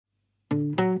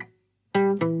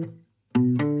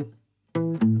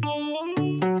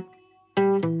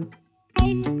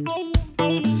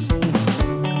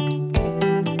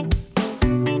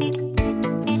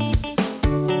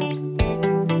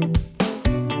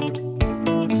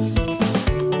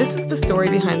This is The Story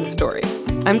Behind the Story.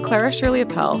 I'm Clara Shirley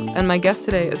Appel, and my guest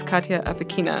today is Katya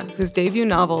Apakina, whose debut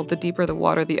novel, The Deeper the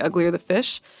Water, the Uglier the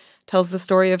Fish, tells the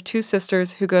story of two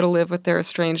sisters who go to live with their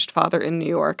estranged father in New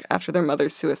York after their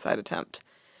mother's suicide attempt.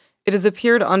 It has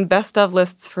appeared on best-of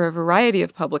lists for a variety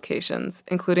of publications,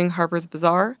 including Harper's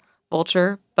Bazaar,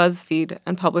 Vulture, BuzzFeed,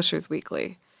 and Publishers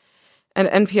Weekly. And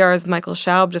NPR's Michael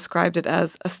Schaub described it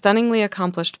as a stunningly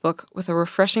accomplished book with a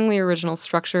refreshingly original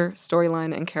structure,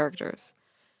 storyline, and characters.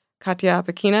 Katya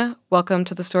Apakina, welcome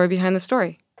to The Story Behind the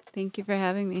Story. Thank you for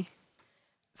having me.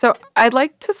 So I'd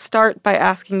like to start by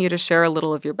asking you to share a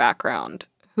little of your background.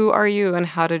 Who are you and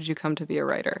how did you come to be a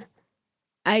writer?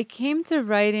 I came to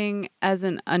writing as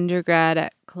an undergrad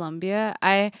at Columbia.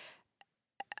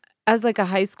 As like a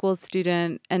high school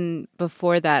student, and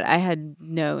before that, I had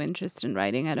no interest in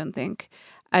writing, I don't think.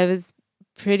 I was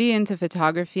pretty into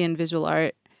photography and visual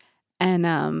art.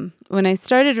 And when I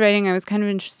started writing, I was kind of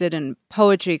interested in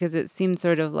poetry because it seemed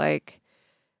sort of like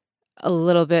a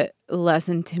little bit less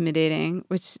intimidating,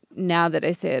 which now that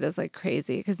I say it is like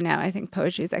crazy because now I think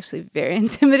poetry is actually very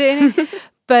intimidating.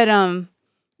 But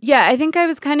yeah, I think I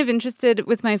was kind of interested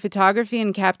with my photography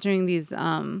and capturing these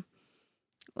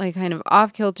like kind of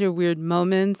off-kilter weird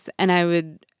moments, and I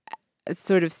would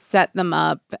sort of set them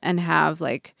up and have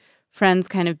like friends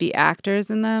kind of be actors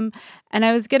in them. And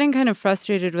I was getting kind of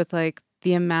frustrated with like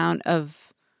the amount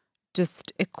of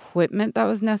just equipment that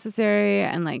was necessary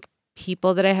and like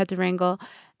people that I had to wrangle.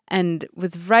 And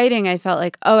with writing, I felt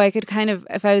like, oh, I could kind of,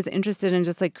 if I was interested in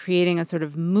just like creating a sort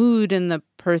of mood in the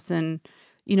person,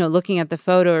 you know, looking at the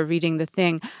photo or reading the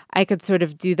thing, I could sort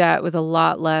of do that with a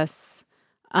lot less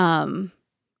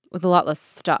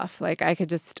stuff. Like I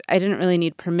didn't really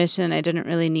need permission. I didn't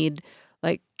really need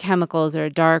like chemicals or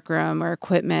a darkroom or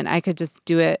equipment. I could just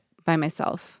do it by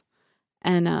myself.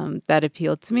 And that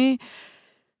appealed to me.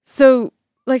 So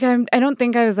like I don't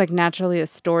think I was like naturally a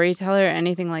storyteller or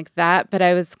anything like that, but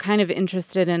I was kind of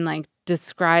interested in like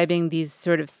describing these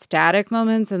sort of static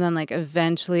moments. And then like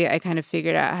eventually I kind of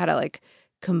figured out how to like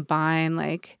combine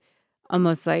like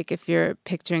almost like if you're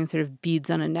picturing sort of beads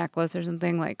on a necklace or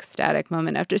something, like static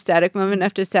moment after static moment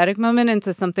after static moment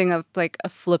into something of like a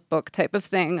flip book type of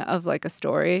thing of like a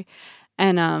story.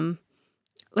 And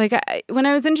like when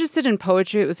I was interested in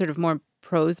poetry, it was sort of more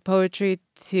prose poetry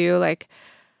too. Like,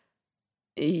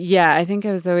 yeah, I think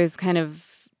I was always kind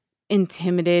of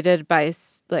intimidated by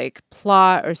like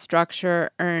plot or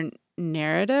structure or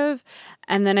narrative.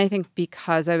 And then I think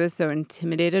because I was so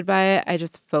intimidated by it, I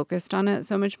just focused on it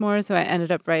so much more. So I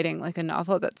ended up writing like a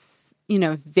novel that's, you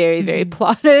know, very, very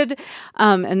plotted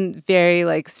and very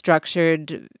like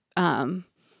structured.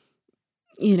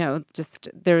 You know, just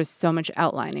there was so much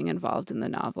outlining involved in the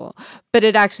novel. But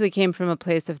it actually came from a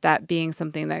place of that being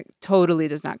something that totally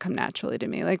does not come naturally to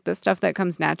me. Like the stuff that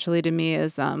comes naturally to me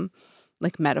is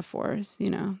like metaphors,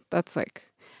 you know, that's like,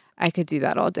 I could do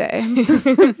that all day.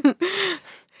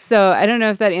 So I don't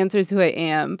know if that answers who I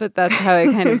am, but that's how I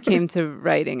kind of came to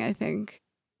writing, I think.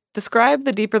 Describe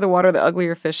The Deeper the Water, the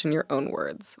Uglier Fish in your own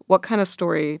words. What kind of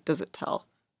story does it tell?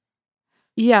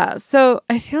 Yeah, so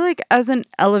I feel like as an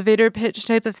elevator pitch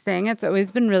type of thing, it's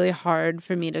always been really hard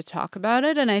for me to talk about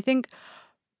it. And I think,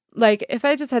 like, if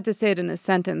I just had to say it in a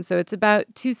sentence, so it's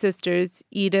about two sisters,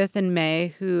 Edith and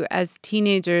May, who as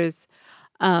teenagers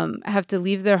have to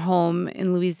leave their home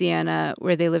in Louisiana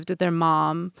where they lived with their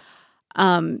mom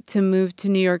to move to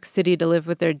New York City to live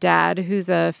with their dad, who's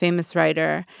a famous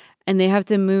writer. And they have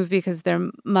to move because their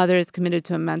mother is committed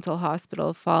to a mental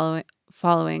hospital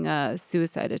following a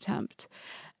suicide attempt.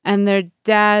 And their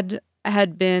dad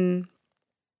had been,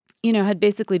 you know, had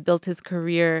basically built his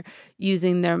career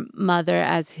using their mother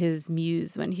as his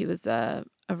muse when he was a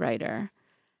writer.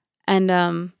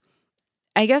 And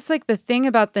I guess like the thing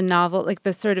about the novel, like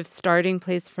the sort of starting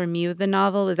place for me with the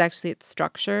novel was actually its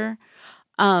structure.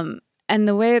 And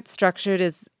the way it's structured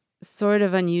is sort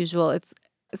of unusual. It's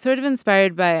sort of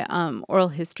inspired by oral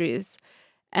histories,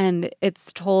 and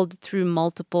it's told through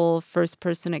multiple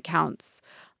first-person accounts.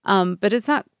 But it's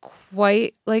not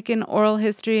quite like an oral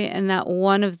history in that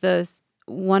one of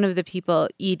the people,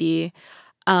 Edie,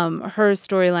 her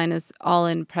storyline is all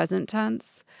in present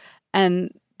tense,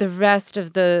 and the rest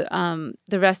of the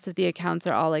accounts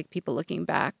are all like people looking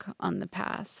back on the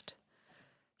past.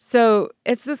 So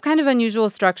it's this kind of unusual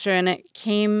structure, and it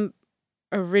came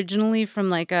originally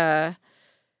from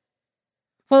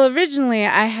originally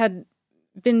I had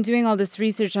been doing all this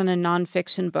research on a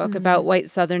nonfiction book about white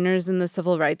Southerners in the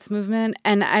civil rights movement,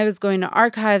 and I was going to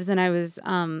archives and I was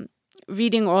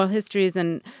reading oral histories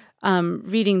and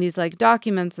reading these like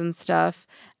documents and stuff.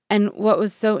 And what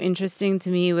was so interesting to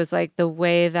me was like the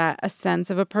way that a sense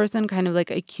of a person kind of like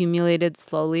accumulated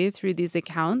slowly through these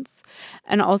accounts.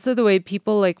 And also the way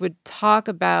people like would talk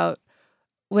about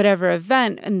whatever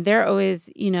event, and they're always,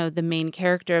 the main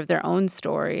character of their own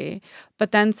story.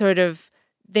 But then sort of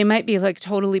they might be like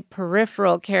totally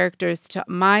peripheral characters to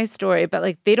my story, but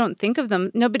like they don't think of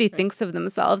them. Nobody thinks of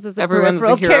themselves as a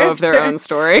peripheral character. Everyone's the hero of their own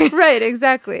story. Right,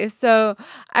 exactly. So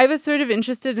I was sort of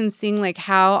interested in seeing like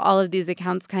how all of these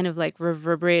accounts kind of like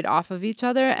reverberate off of each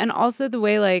other, and also the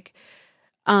way like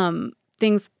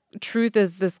truth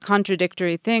is this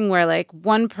contradictory thing where like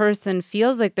one person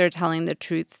feels like they're telling the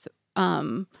truth,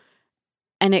 and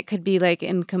it could be like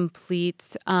in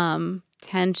complete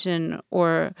tension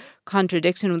or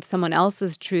contradiction with someone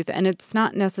else's truth. And it's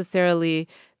not necessarily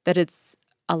that it's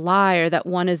a lie or that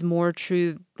one is more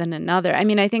true than another. I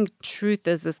mean, I think truth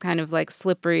is this kind of like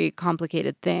slippery,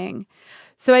 complicated thing.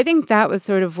 So I think that was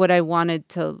sort of what I wanted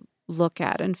to look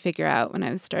at and figure out when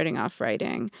I was starting off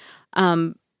writing.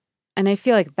 And I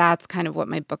feel like that's kind of what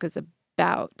my book is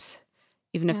about,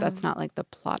 even if that's not like the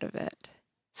plot of it.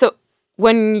 So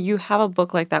when you have a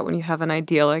book like that, when you have an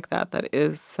idea like that that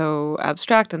is so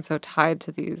abstract and so tied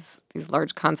to these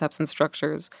large concepts and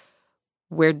structures,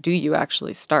 where do you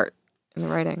actually start in the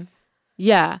writing?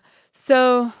 Yeah.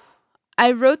 So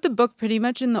I wrote the book pretty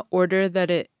much in the order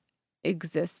that it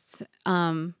exists.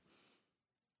 And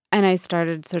I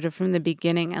started sort of from the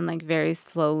beginning, and like very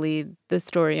slowly the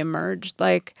story emerged.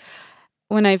 Like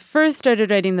when I first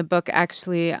started writing the book,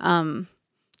 actually,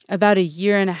 about a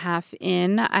year and a half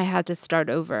in, I had to start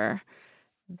over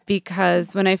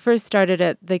because when I first started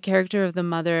it, the character of the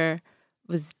mother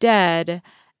was dead.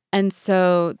 And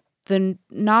so the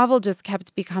novel just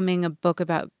kept becoming a book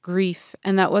about grief.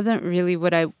 And that wasn't really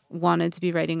what I wanted to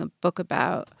be writing a book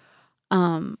about.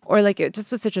 Or like it just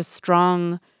was such a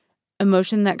strong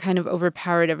emotion that kind of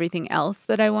overpowered everything else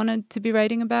that I wanted to be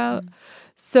writing about.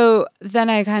 So then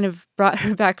I kind of brought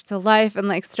her back to life and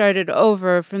like started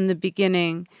over from the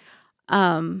beginning.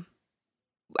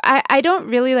 I don't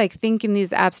really like think in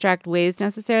these abstract ways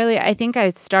necessarily. I think I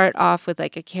start off with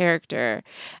like a character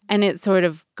and it sort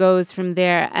of goes from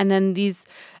there. And then these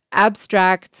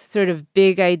abstract sort of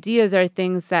big ideas are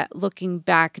things that looking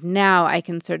back now I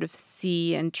can sort of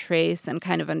see and trace and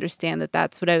kind of understand that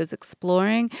that's what I was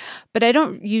exploring. But I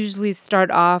don't usually start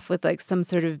off with like some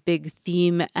sort of big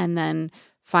theme and then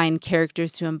find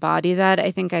characters to embody that.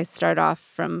 I think I start off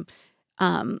from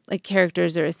like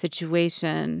characters or a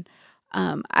situation.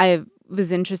 I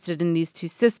was interested in these two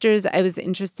sisters. I was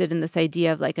interested in this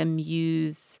idea of like a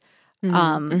muse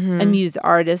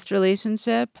artist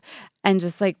relationship. And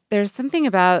just like there's something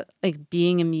about like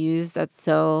being a muse that's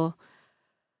so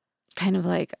kind of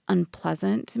like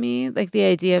unpleasant to me. Like the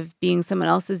idea of being someone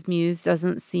else's muse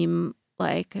doesn't seem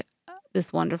like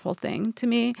this wonderful thing to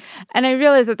me. And I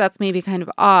realized that that's maybe kind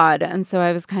of odd. And so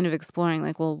I was kind of exploring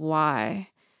like, well, why?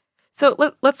 So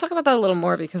let's talk about that a little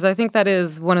more, because I think that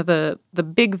is one of the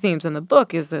big themes in the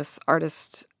book is this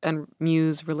artist and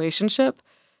muse relationship.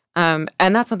 And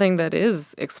that's something that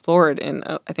is explored in,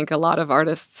 I think a lot of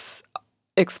artists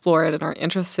explore it and are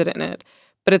interested in it.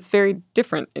 But it's very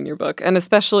different in your book, and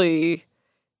especially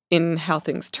in how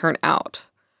things turn out.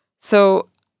 So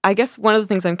I guess one of the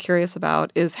things I'm curious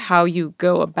about is how you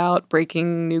go about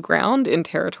breaking new ground in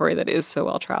territory that is so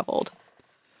well-traveled.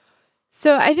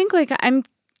 So I think like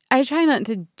I try not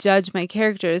to judge my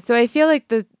characters. So I feel like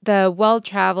the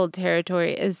well-traveled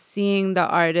territory is seeing the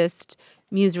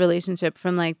artist-muse relationship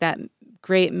from like that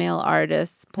great male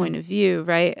artist's point of view,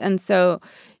 right? And so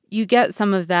you get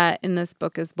some of that in this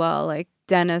book as well. Like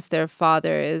Dennis, their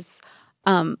father, is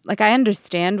like I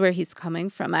understand where he's coming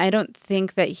from. I don't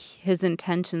think that his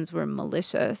intentions were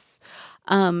malicious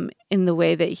in the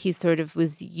way that he sort of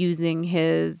was using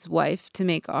his wife to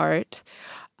make art.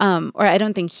 Or I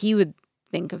don't think he would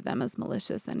think of them as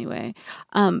malicious anyway.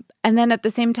 And then at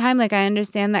the same time, like I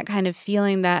understand that kind of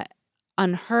feeling that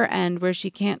on her end where she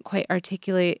can't quite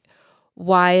articulate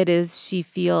why it is she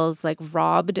feels like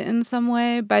robbed in some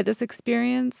way by this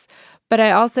experience. But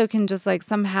I also can just like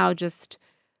somehow just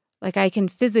like I can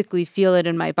physically feel it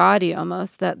in my body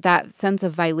almost, that sense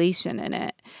of violation in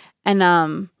it.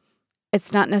 And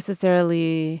it's not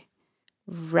necessarily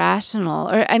rational,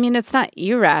 or I mean, it's not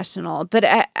irrational, but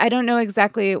I don't know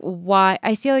exactly why.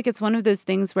 I feel like it's one of those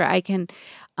things where I can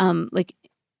like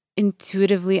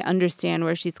intuitively understand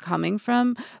where she's coming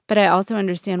from, but I also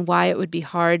understand why it would be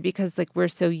hard because like we're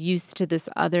so used to this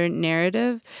other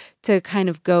narrative to kind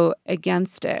of go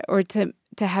against it or to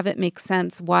have it make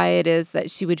sense why it is that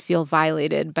she would feel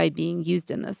violated by being used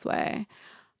in this way.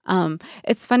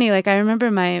 It's funny, like I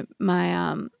remember my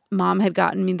mom had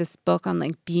gotten me this book on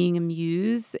like being a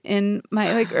muse in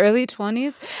my like early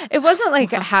 20s. It wasn't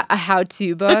like a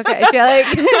how-to book, I feel like.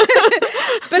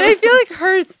 But I feel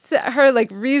like her like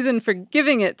reason for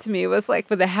giving it to me was like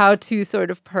with a how-to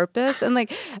sort of purpose. And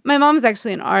like my mom's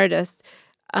actually an artist.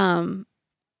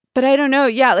 But I don't know.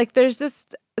 Yeah, like there's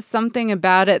just something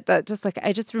about it that just like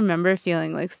I just remember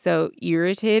feeling like so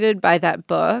irritated by that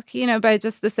book, you know, by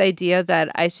just this idea that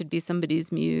I should be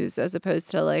somebody's muse as opposed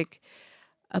to like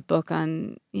a book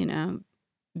on, you know,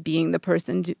 being the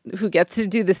person who gets to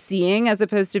do the seeing as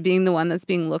opposed to being the one that's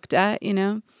being looked at, you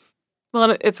know?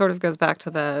 Well, it sort of goes back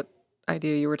to that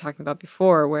idea you were talking about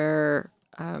before where,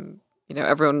 you know,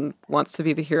 everyone wants to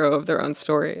be the hero of their own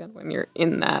story. And when you're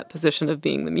in that position of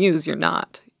being the muse, you're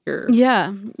not.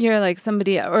 Yeah, you're like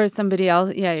somebody else.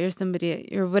 Yeah,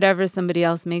 you're whatever somebody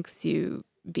else makes you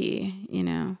be, you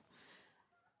know?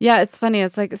 Yeah, it's funny.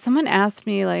 It's like someone asked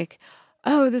me like,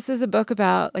 oh, this is a book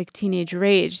about like teenage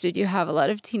rage. Did you have a lot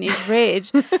of teenage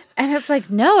rage? And it's like,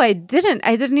 no, I didn't.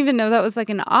 I didn't even know that was like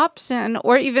an option,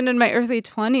 or even in my early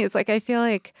 20s. Like, I feel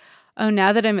like, oh,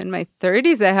 now that I'm in my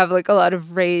 30s, I have like a lot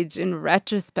of rage in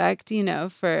retrospect, you know,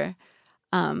 for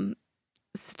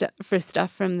stuff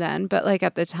from then. But like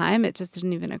at the time, it just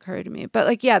didn't even occur to me. But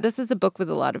like, yeah, this is a book with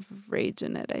a lot of rage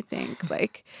in it, I think.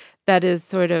 Like that is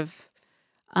sort of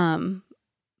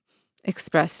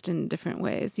expressed in different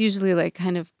ways, usually like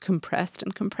kind of compressed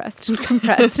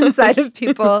inside of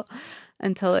people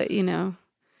until it, you know,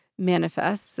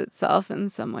 manifests itself in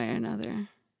some way or another.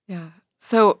 Yeah.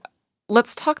 So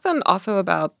let's talk then also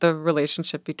about the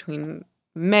relationship between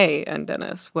May and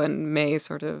Dennis when May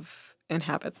sort of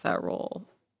inhabits that role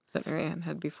that Marianne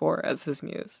had before as his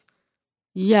muse.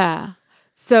 Yeah.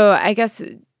 So I guess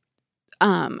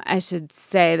I should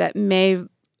say that May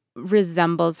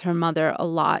resembles her mother a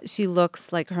lot. She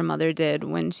looks like her mother did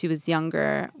when she was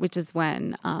younger, which is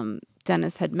when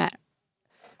Dennis had met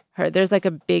her. There's like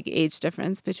a big age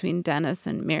difference between Dennis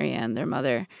and Marianne, their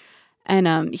mother.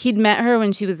 And he'd met her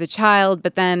when she was a child,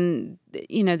 but then,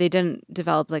 you know, they didn't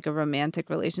develop like a romantic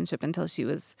relationship until she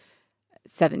was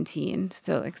 17,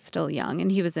 so like still young,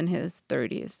 and he was in his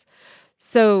 30s.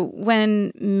 So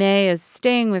when May is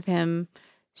staying with him,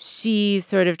 she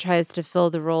sort of tries to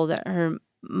fill the role that her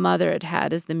mother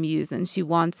had as the muse, and she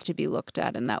wants to be looked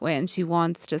at in that way, and she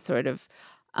wants to sort of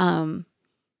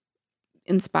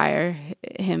inspire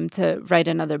him to write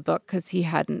another book because he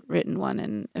hadn't written one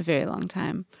in a very long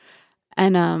time.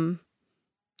 And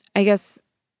I guess,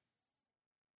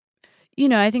 you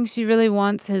know, I think she really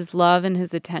wants his love and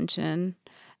his attention.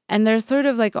 And there's sort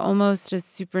of like almost a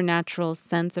supernatural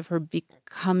sense of her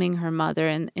becoming her mother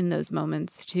in those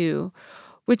moments too,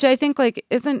 which I think like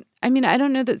isn't, I mean, I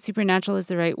don't know that supernatural is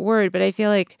the right word, but I feel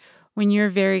like when you're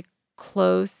very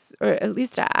close, or at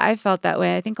least I felt that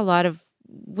way. I think a lot of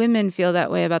women feel that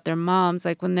way about their moms.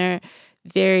 Like when they're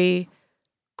very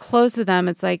close with them,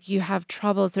 it's like you have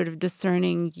trouble sort of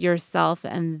discerning yourself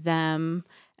and them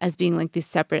as being like these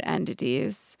separate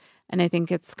entities. And I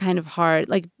think it's kind of hard,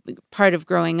 like part of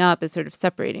growing up is sort of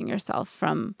separating yourself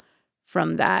from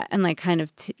that and like kind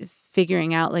of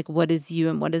figuring out like what is you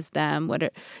and what is them, what are,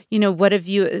 you know, what have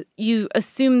you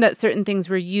assume that certain things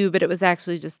were you, but it was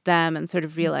actually just them, and sort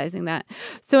of realizing that.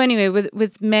 So anyway,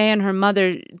 with May and her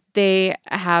mother, they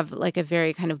have like a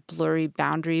very kind of blurry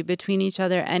boundary between each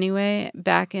other anyway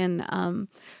back in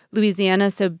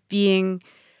Louisiana. So being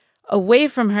away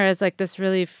from her is like this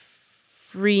really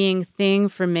freeing thing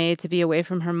for May to be away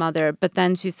from her mother, but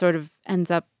then she sort of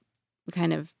ends up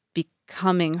kind of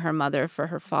becoming her mother for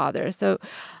her father. So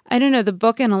I don't know, the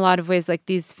book in a lot of ways, like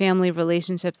these family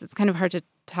relationships, it's kind of hard to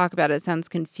talk about. It sounds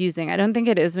confusing. I don't think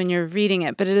it is when you're reading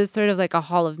it, but it is sort of like a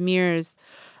hall of mirrors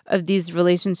of these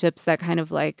relationships that kind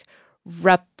of like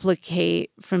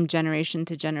replicate from generation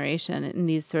to generation in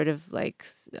these sort of like,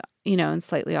 you know, in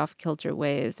slightly off kilter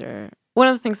ways. Or one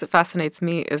of the things that fascinates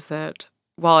me is that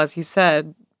while, as you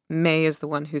said, May is the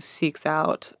one who seeks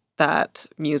out that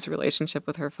muse relationship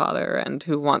with her father and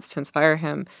who wants to inspire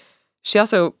him, she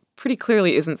also pretty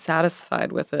clearly isn't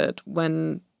satisfied with it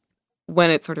when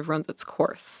it sort of runs its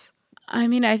course. I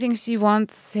mean, I think she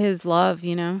wants his love,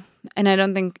 you know, and I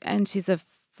don't think, and she's a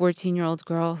 14-year-old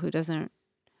girl who doesn't,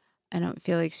 I don't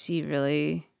feel like she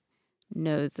really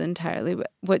knows entirely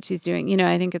what she's doing. You know,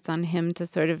 I think it's on him to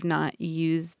sort of not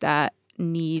use that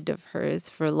need of hers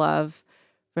for love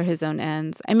for his own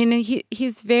ends. I mean,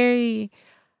 he's very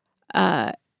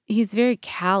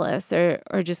callous or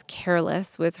just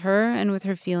careless with her and with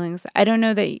her feelings. I don't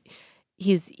know that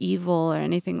he's evil or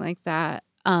anything like that.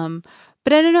 But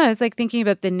I don't know. I was like thinking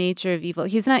about the nature of evil.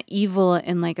 He's not evil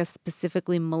in like a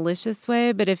specifically malicious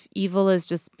way, but if evil is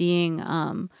just being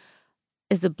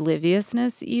is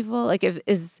obliviousness evil? Like,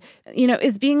 is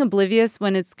being oblivious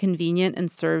when it's convenient and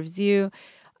serves you?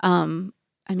 I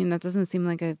mean, that doesn't seem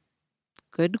like a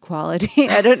good quality.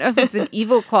 I don't know if it's an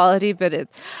evil quality, but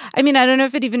I don't know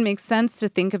if it even makes sense to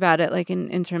think about it like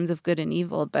in terms of good and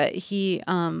evil, but he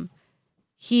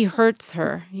hurts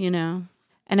her,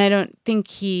 and I don't think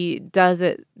he does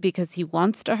it because he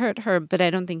wants to hurt her, but I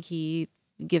don't think he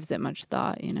gives it much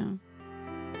thought.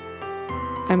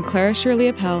 I'm Clara Shirley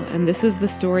Appel, and this is the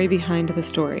story behind the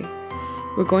story.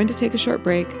 We're going to take a short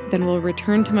break, then we'll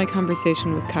return to my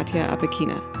conversation with Katya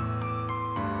Apakina.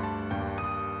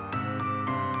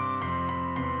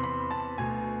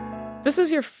 This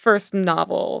is your first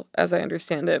novel, as I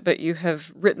understand it, but you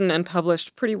have written and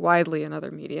published pretty widely in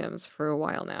other mediums for a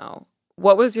while now.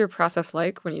 What was your process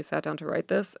like when you sat down to write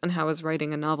this, and how is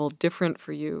writing a novel different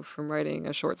for you from writing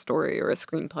a short story or a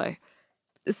screenplay?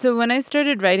 So when I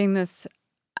started writing this,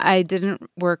 I didn't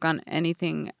work on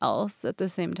anything else at the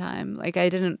same time. Like, I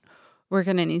didn't work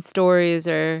on any stories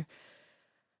or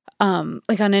on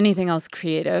anything else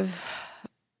creative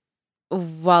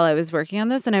while I was working on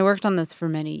this, and I worked on this for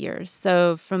many years.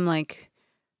 So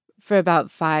for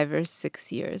about 5 or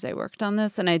 6 years, I worked on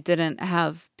this, and I didn't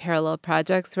have parallel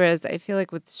projects, whereas I feel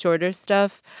like with shorter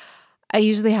stuff, I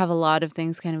usually have a lot of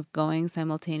things kind of going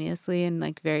simultaneously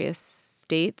in various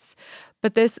states.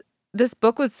 But this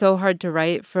book was so hard to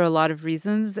write for a lot of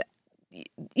reasons.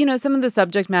 Some of the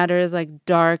subject matter is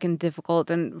dark and difficult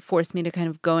and forced me to kind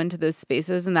of go into those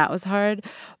spaces, and that was hard.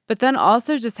 But then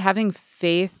also just having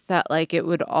faith that it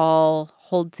would all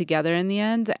hold together in the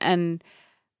end, and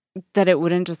that it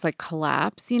wouldn't just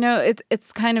collapse.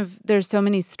 It's kind of, there's so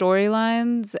many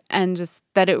storylines, and just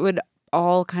that it would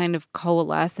all kind of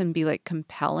coalesce and be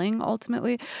compelling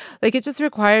ultimately. It just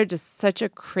required just such a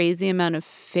crazy amount of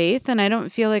faith, and I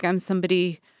don't feel like I'm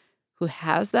somebody who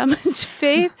has that much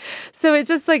faith. So it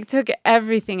just took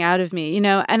everything out of me,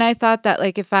 and I thought that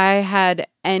if I had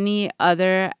any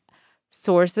other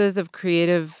sources of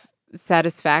creative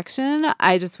satisfaction,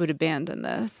 I just would abandon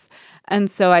this. And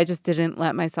so I just didn't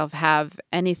let myself have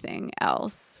anything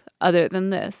else other than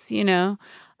this,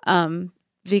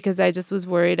 because I just was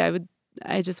worried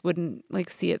I just wouldn't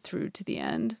see it through to the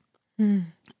end.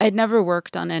 I'd never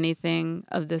worked on anything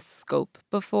of this scope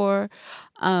before.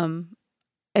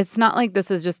 It's not like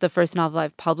this is just the first novel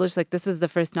I've published. This is the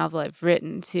first novel I've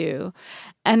written too.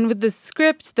 And with the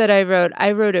script that I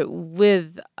wrote it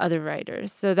with other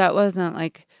writers. So that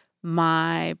wasn't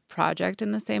my project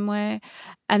in the same way.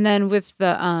 And then with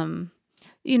the,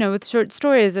 with short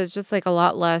stories, it's just a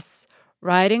lot less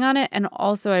writing on it. And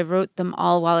also I wrote them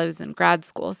all while I was in grad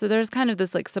school. So there's kind of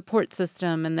this support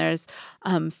system, and there's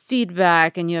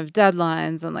feedback, and you have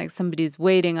deadlines, and somebody's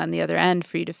waiting on the other end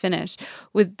for you to finish.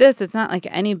 With this, it's not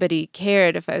anybody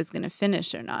cared if I was going to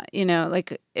finish or not.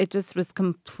 It just was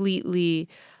completely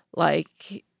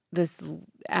this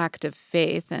act of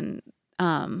faith. And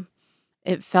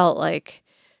it felt like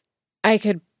I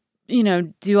could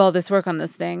do all this work on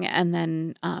this thing and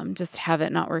then just have it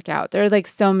not work out. There are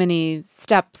so many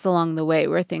steps along the way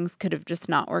where things could have just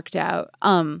not worked out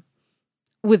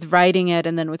with writing it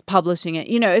and then with publishing it.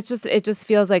 It just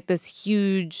feels like this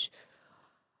huge,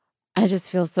 I just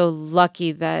feel so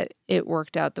lucky that it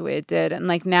worked out the way it did.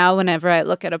 And now whenever I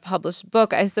look at a published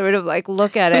book, I sort of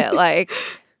look at it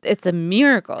it's a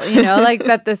miracle,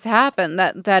 that this happened,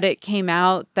 that it came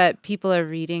out, that people are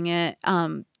reading it,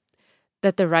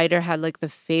 that the writer had the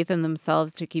faith in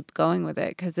themselves to keep going with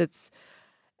it, because it's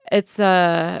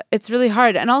really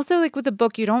hard. And also with a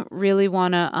book, you don't really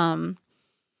want to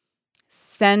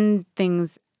send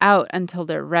things out until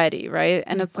they're ready, right?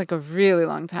 And it's a really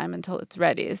long time until it's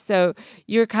ready. So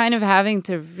you're kind of having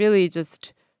to really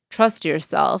just trust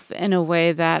yourself in a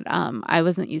way that I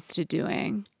wasn't used to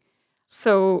doing.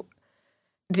 So,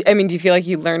 do you feel like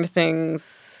you learned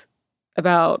things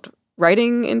about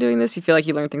writing in doing this? You feel like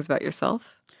you learned things about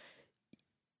yourself?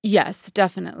 Yes,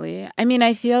 definitely.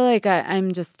 I feel like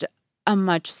I'm just a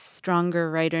much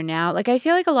stronger writer now. I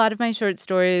feel like a lot of my short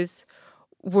stories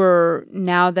were,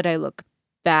 now that I look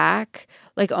back,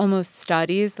 almost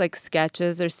studies,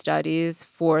 sketches or studies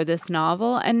for this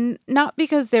novel. And not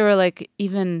because they were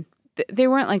even, they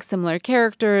weren't similar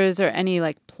characters or any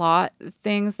plot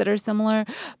things that are similar,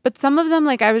 but some of them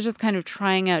I was just kind of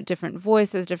trying out different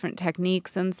voices, different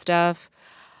techniques and stuff.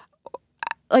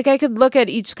 I could look at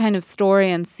each kind of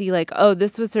story and see oh,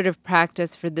 this was sort of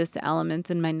practice for this element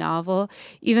in my novel,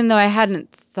 even though I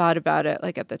hadn't thought about it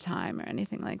at the time or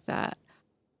anything like that.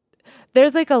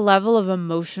 There's a level of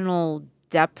emotional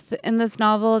depth in this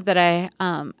novel that I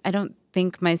don't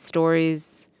think my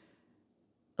stories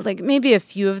like maybe a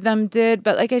few of them did,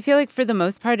 but like I feel like for the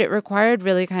most part, it required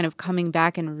really kind of coming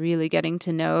back and really getting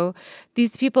to know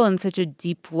these people in such a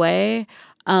deep way,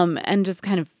 and just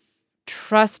kind of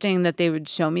trusting that they would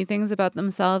show me things about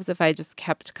themselves if I just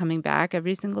kept coming back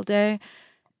every single day.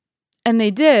 And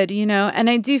they did, and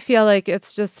I do feel like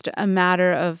it's just a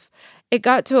matter of, it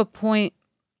got to a point,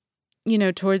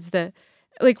 towards the,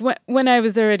 like when I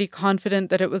was already confident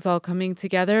that it was all coming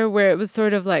together, where it was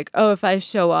sort of like, oh, if I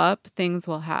show up, things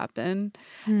will happen.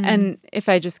 And if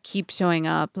I just keep showing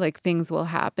up, like things will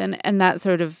happen. And that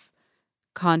sort of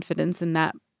confidence in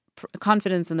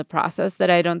the process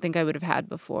that I don't think I would have had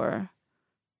before.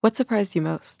 What surprised you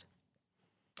most?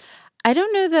 I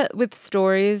don't know that with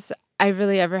stories I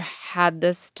really ever had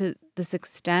this to this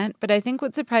extent, but I think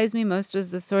what surprised me most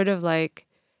was the sort of like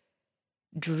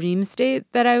dream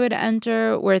state that I would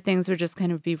enter where things would just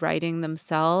kind of be writing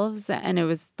themselves. And it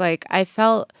was like, I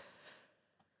felt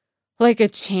like a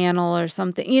channel or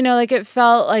something, like it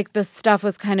felt like the stuff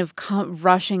was kind of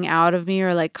rushing out of me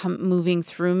or like moving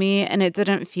through me. And it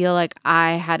didn't feel like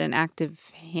I had an active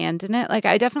hand in it. Like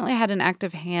I definitely had an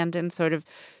active hand in sort of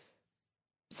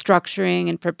structuring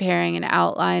and preparing and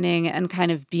outlining and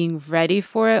kind of being ready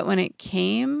for it when it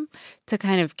came, to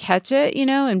kind of catch it,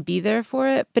 and be there for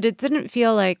it. But it didn't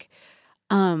feel like,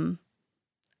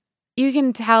 you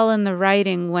can tell in the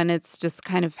writing when it's just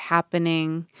kind of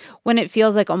happening, when it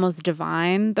feels like almost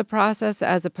divine, the process,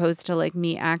 as opposed to like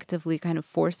me actively kind of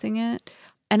forcing it.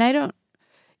 And I don't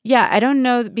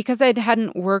know, because I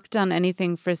hadn't worked on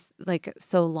anything for like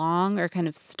so long, or kind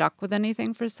of stuck with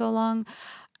anything for so long.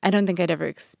 I don't think I'd ever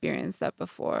experienced that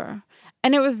before.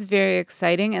 And it was very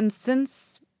exciting. And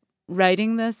since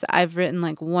writing this, I've written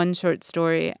like one short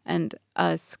story and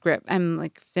a script. I'm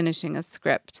like finishing a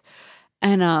script.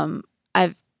 And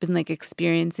I've been like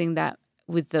experiencing that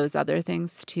with those other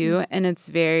things too. And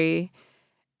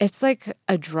it's like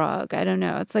a drug. I don't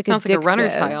know. It's like sounds addictive. Like a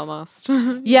runner's high almost.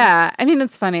 Yeah. I mean,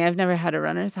 it's funny. I've never had a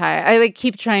runner's high. I like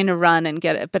keep trying to run and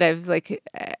get it, but I've like,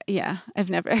 I've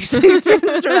never actually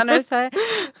experienced a runner's high.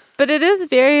 But it is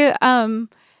very,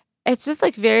 it's just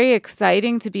like very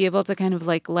exciting to be able to kind of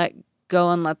like let go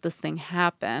and let this thing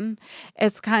happen.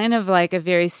 It's kind of like a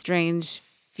very strange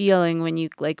feeling when you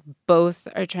like both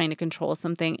are trying to control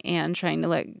something and trying to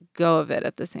let go of it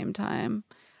at the same time.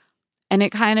 And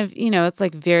it kind of, it's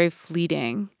like very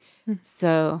fleeting.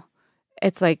 So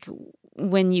it's like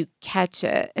when you catch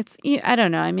it, it's, I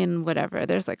don't know. I mean, whatever.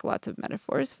 There's like lots of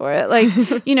metaphors for it. Like,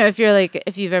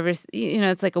 if you've ever,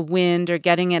 it's like a wind or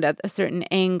getting it at a certain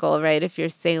angle, right? If you're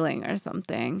sailing or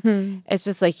something, it's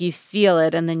just like you feel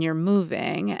it and then you're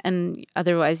moving. And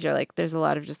otherwise you're like, there's a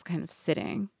lot of just kind of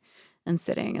sitting and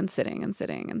sitting and sitting and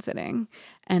sitting and sitting.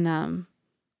 And,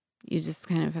 you just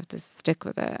kind of have to stick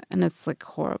with it. And it's like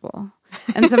horrible.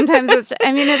 And sometimes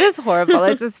it is horrible.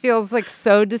 It just feels like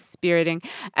so dispiriting.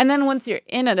 And then once you're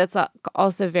in it, it's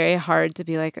also very hard to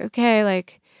be like, okay,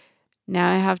 like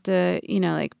now I have to,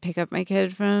 like pick up my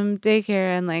kid from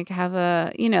daycare and like have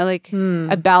a,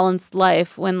 a balanced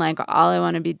life, when like all I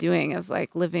want to be doing is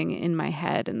like living in my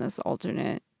head in this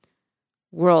alternate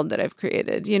world that I've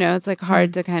created. It's like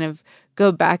hard to kind of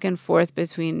go back and forth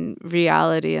between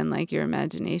reality and like your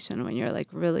imagination when you're like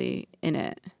really in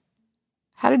it.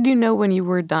 How did you know when you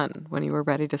were done, when you were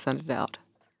ready to send it out?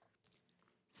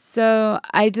 So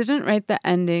I didn't write the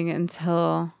ending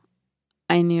until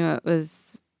I knew it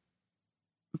was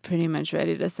pretty much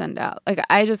ready to send out. Like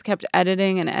I just kept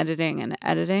editing and editing and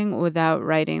editing without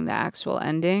writing the actual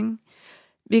ending.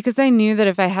 Because I knew that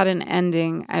if I had an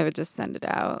ending, I would just send it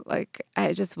out. Like,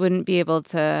 I just wouldn't be able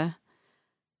to,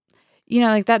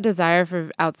 like that desire for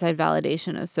outside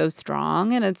validation is so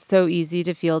strong, and it's so easy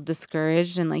to feel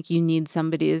discouraged and like you need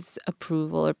somebody's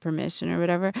approval or permission or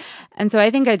whatever. And so I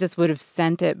think I just would have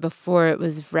sent it before it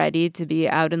was ready to be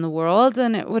out in the world,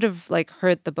 and it would have like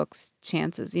hurt the book's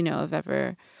chances, of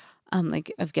ever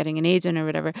like of getting an agent or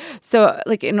whatever. So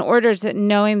like in order to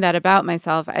knowing that about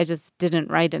myself, I just didn't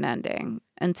write an ending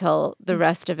until the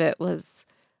rest of it was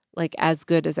like as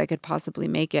good as I could possibly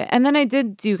make it. And then I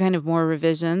did do kind of more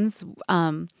revisions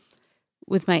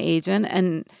with my agent,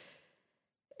 and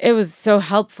it was so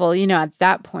helpful, at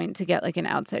that point to get like an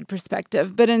outside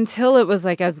perspective. But until it was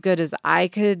like as good as I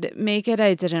could make it,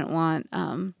 I didn't want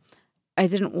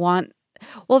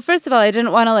well, first of all, I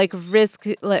didn't want to like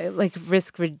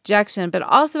risk rejection, but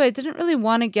also I didn't really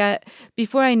want to get,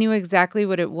 before I knew exactly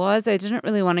what it was, I didn't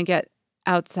really want to get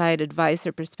outside advice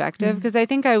or perspective, because I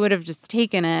think I would have just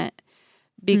taken it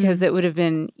because it would have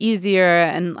been easier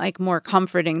and like more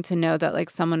comforting to know that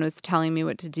like someone was telling me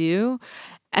what to do.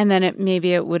 And then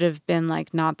maybe it would have been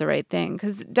like not the right thing.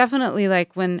 Because definitely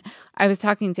like when I was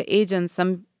talking to agents,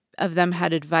 some of them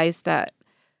had advice that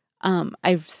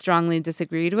I strongly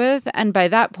disagreed with. And by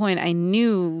that point, I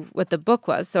knew what the book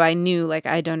was. So I knew, like,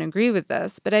 I don't agree with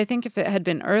this. But I think if it had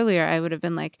been earlier, I would have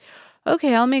been like,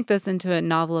 okay, I'll make this into a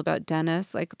novel about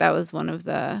Dennis. Like, that was one of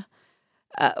the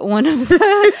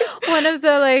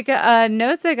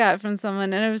notes I got from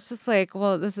someone, and it was just like,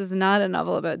 well, this is not a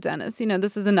novel about Dennis.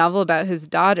 This is a novel about his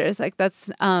daughters. Like, that's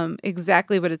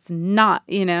exactly what it's not.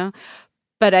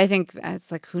 But I think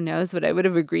it's like, who knows what I would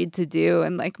have agreed to do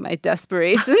and like my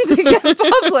desperation to get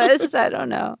published. I don't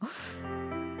know.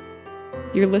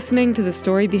 You're listening to The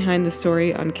Story Behind the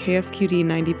Story on KSQD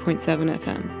 90.7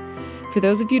 FM. For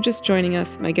those of you just joining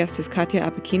us, my guest is Katya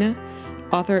Apakina,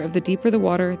 author of The Deeper the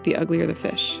Water, the Uglier the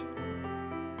Fish.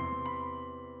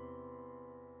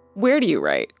 Where do you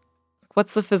write?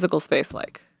 What's the physical space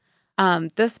like?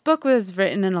 This book was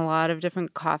written in a lot of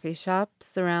different coffee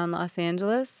shops around Los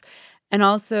Angeles, and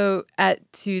also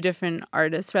at 2 different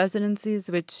artist residencies,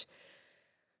 which,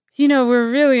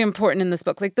 were really important in this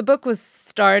book. Like, the book was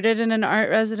started in an art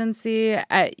residency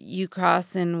at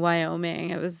UCross in Wyoming.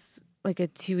 It was like a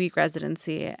 2-week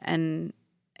residency, and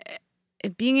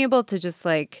being able to just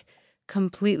like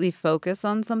completely focus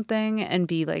on something and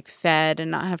be like fed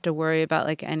and not have to worry about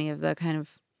like any of the kind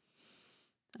of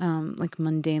like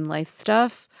mundane life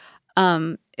stuff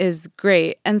is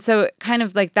great. And so kind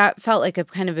of like that felt like a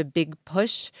kind of a big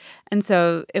push. And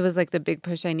so it was like the big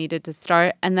push I needed to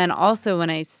start. And then also when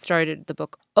I started the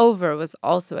book over was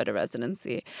also at a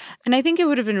residency. And I think it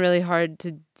would have been really hard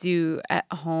to do at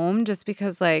home just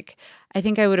because like I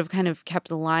think I would have kind of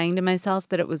kept lying to myself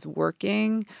that it was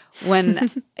working when,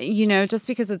 just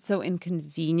because it's so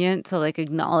inconvenient to like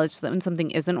acknowledge that when something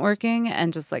isn't working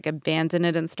and just like abandon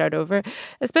it and start over,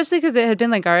 especially because it had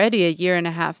been like already a year and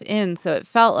a half in. So it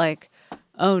felt like,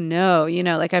 oh no,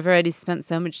 like I've already spent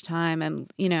so much time and,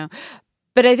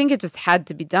 but I think it just had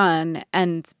to be done.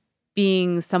 And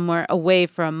being somewhere away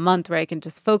for a month where I can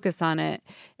just focus on it,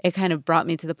 it kind of brought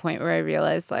me to the point where I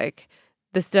realized like,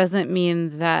 this doesn't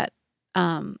mean that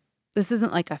this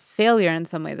isn't like a failure in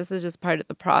some way. This is just part of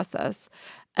the process.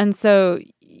 And so,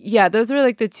 yeah, those were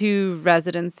like the 2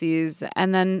 residencies.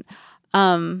 And then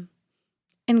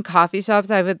in coffee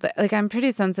shops, I would like, I'm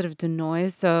pretty sensitive to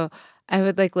noise. So I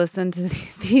would like listen to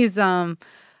these,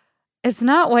 it's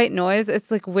not white noise.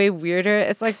 It's like way weirder.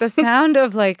 It's like the sound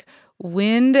of like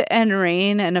wind and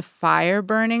rain and a fire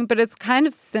burning, but it's kind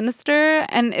of sinister.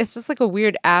 And it's just like a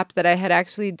weird app that I had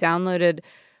actually downloaded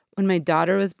when my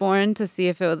daughter was born to see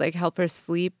if it would like help her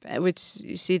sleep, which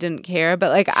she didn't care.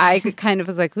 But like I kind of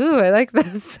was like, ooh, I like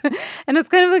this. And it's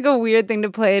kind of like a weird thing to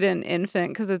play to an infant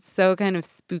because it's so kind of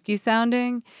spooky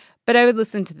sounding. But I would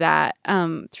listen to that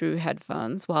through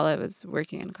headphones while I was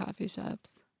working in coffee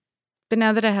shops. But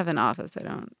now that I have an office,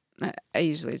 I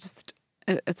usually just,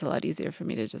 it's a lot easier for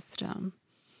me to just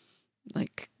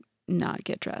like not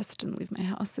get dressed and leave my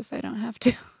house if I don't have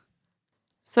to.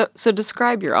 So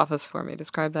describe your office for me.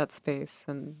 Describe that space.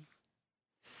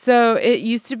 So it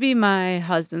used to be my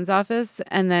husband's office,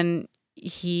 and then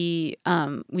we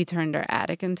turned our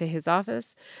attic into his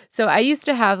office. So I used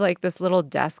to have like this little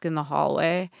desk in the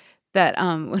hallway that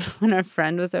when our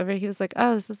friend was over, he was like,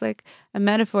 oh, this is like a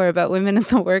metaphor about women in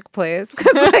the workplace.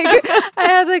 Because like I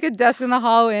had like a desk in the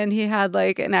hallway, and he had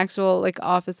like an actual like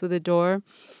office with a door.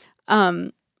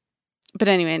 But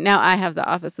anyway, now I have the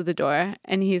office with the door,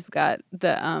 and he's got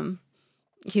the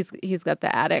he's got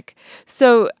the attic.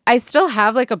 So I still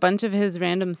have like a bunch of his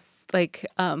random like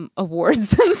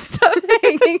awards and stuff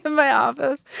hanging in my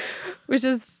office, which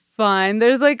is fine.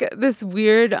 There's like this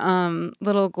weird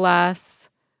little glass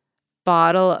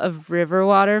bottle of river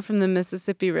water from the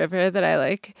Mississippi River that I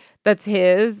like. That's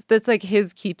like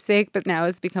his keepsake, but now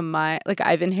it's become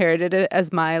I've inherited it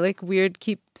as my like weird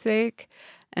keepsake.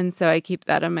 And so I keep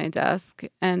that on my desk.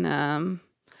 And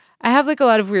I have like a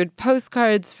lot of weird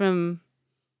postcards from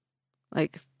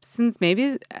like since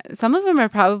maybe some of them are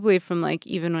probably from like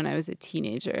even when I was a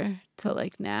teenager to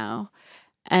like now.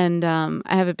 And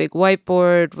I have a big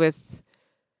whiteboard with,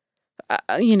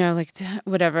 like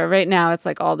whatever. Right now it's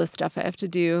like all the stuff I have to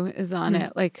do is on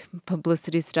it, like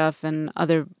publicity stuff and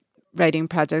other writing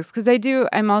projects. Because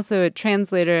I'm also a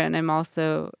translator and I'm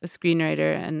also a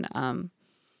screenwriter, and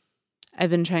I've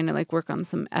been trying to like work on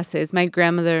some essays. My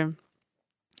grandmother,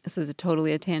 this is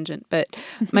totally a tangent, but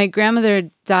my grandmother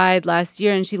died last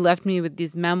year, and she left me with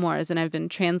these memoirs, and I've been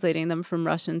translating them from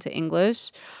Russian to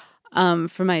English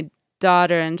for my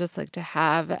daughter, and just like to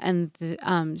have. And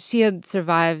she had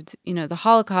survived, the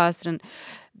Holocaust, and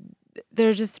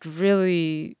they're just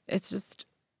really, it's just,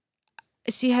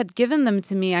 she had given them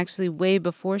to me actually way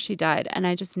before she died, and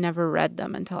I just never read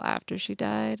them until after she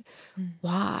died.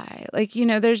 Why? Like,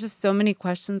 there's just so many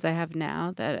questions I have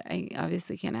now that I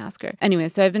obviously can't ask her. Anyway,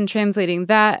 so I've been translating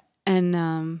that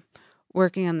and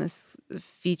working on this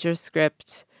feature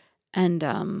script, and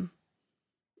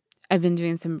I've been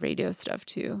doing some radio stuff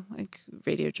too, like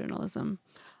radio journalism.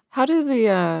 How do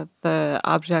the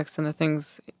objects and the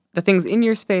things in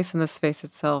your space and the space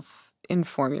itself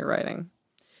inform your writing?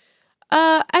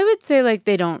 I would say like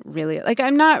they don't really, like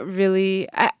I'm not really,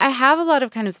 I have a lot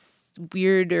of kind of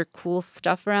weird or cool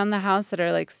stuff around the house that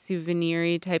are like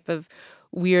souvenir-y type of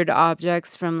weird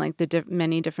objects from like the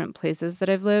many different places that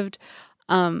I've lived.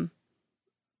 But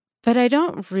I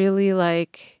don't really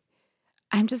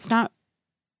I'm just not,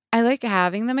 I like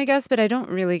having them, I guess, but I don't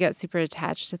really get super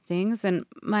attached to things. And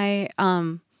my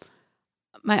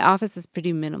office is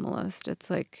pretty minimalist. It's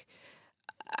like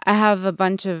I have a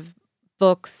bunch of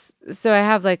books. So I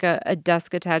have like a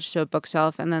desk attached to a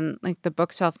bookshelf, and then like the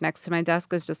bookshelf next to my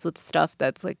desk is just with stuff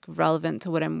that's like relevant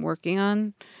to what I'm working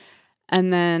on.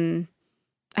 And then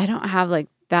I don't have like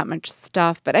that much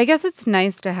stuff, but I guess it's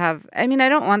nice to have. I mean, I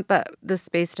don't want the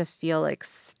space to feel like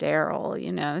sterile,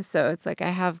 So it's like I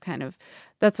have kind of,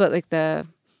 that's what like the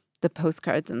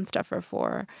postcards and stuff are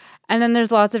for. And then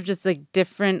there's lots of just like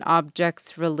different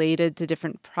objects related to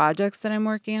different projects that I'm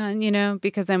working on,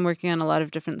 because I'm working on a lot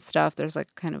of different stuff. There's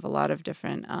like kind of a lot of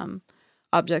different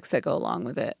objects that go along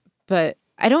with it. But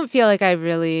I don't feel like I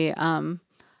really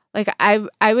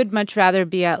I would much rather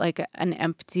be at like an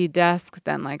empty desk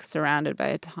than like surrounded by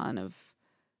a ton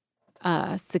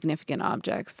of significant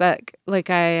objects. That like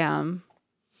I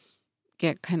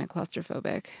get kind of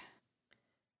claustrophobic.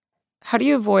 How do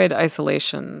you avoid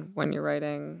isolation when you're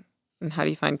writing, and how do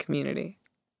you find community?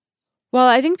 Well,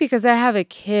 I think because I have a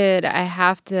kid, I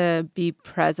have to be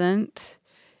present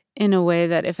in a way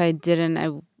that if I didn't,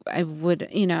 I would,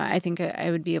 I think I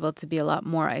would be able to be a lot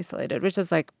more isolated, which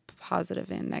is like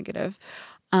positive and negative.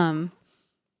 I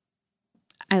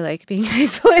like being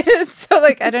isolated, so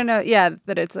like I don't know,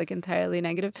 that it's like entirely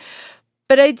negative.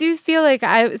 But I do feel like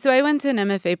I went to an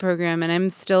MFA program, and I'm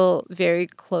still very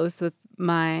close with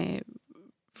my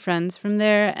friends from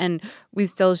there, and we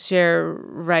still share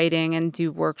writing and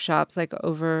do workshops like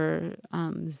over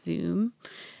Zoom.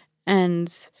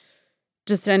 And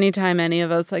just anytime any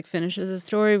of us like finishes a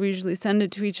story, we usually send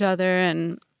it to each other,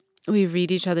 and we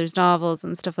read each other's novels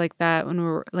and stuff like that when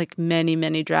we're like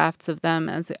many drafts of them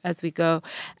as we go.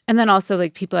 And then also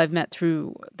like people I've met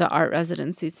through the art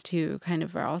residencies too kind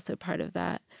of are also part of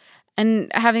that.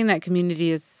 And having that community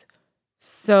is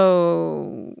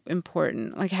so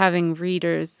important, like having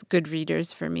good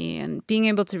readers for me, and being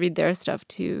able to read their stuff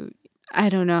too. I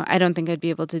don't know. I don't think I'd be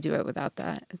able to do it without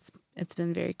that. It's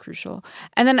been very crucial.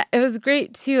 And then it was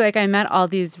great too. Like I met all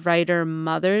these writer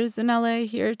mothers in LA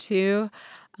here too.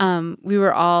 We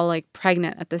were all like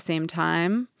pregnant at the same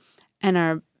time, and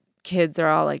our kids are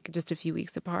all like just a few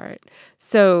weeks apart.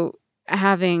 So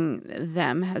having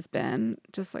them has been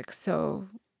just like so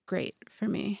great for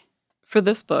me. For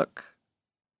this book,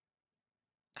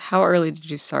 how early did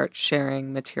you start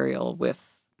sharing material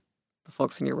with the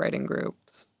folks in your writing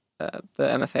groups, the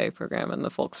MFA program, and the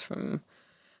folks from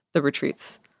the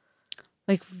retreats?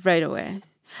 Like right away.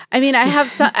 I mean, I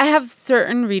have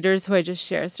certain readers who I just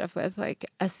share stuff with, like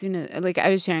as soon as like I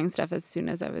was sharing stuff as soon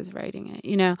as I was writing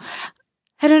it.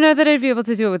 I don't know that I'd be able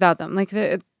to do it without them. Like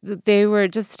they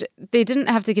didn't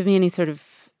have to give me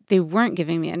they weren't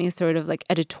giving me any sort of like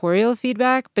editorial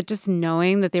feedback, but just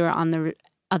knowing that they were on the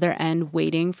other end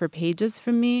waiting for pages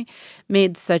from me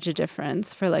made such a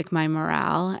difference for like my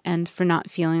morale, and for not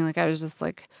feeling like I was just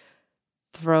like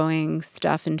throwing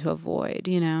stuff into a void,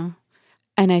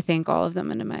 And I thank all of them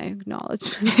in my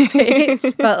acknowledgments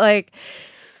page. But like,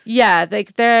 yeah,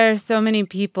 like there are so many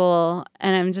people,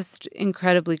 and I'm just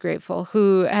incredibly grateful,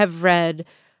 who have read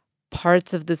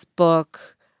parts of this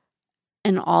book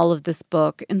and all of this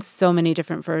book in so many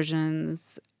different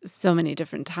versions, so many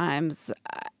different times.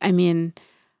 I mean,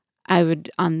 I would,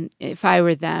 if I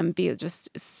were them, be just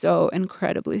so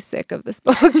incredibly sick of this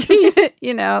book.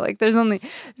 Like there's only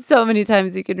so many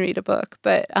times you can read a book.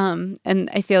 But, and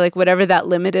I feel like whatever that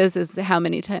limit is how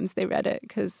many times they read it.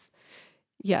 Because,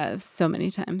 so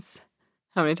many times.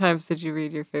 How many times did you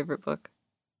read your favorite book?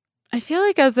 I feel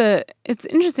like it's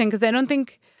interesting because I don't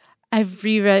think I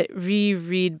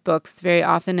reread books very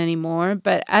often anymore.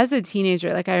 But as a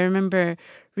teenager, like I remember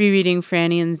rereading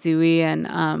Franny and Zooey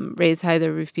and Raise High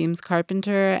the Roof Beams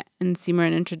Carpenter and Seymour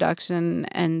an Introduction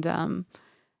and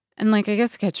like I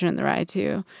guess Catcher in the Rye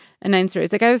too, and Nine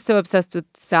Stories. Like I was so obsessed with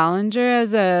Salinger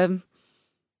as I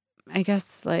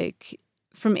guess like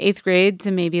from 8th grade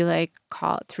to maybe like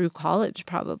through college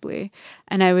probably.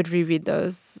 And I would reread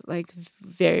those like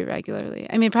very regularly.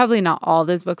 I mean, probably not all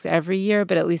those books every year,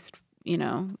 but at least,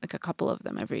 like a couple of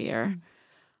them every year.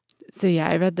 So yeah,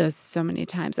 I read those so many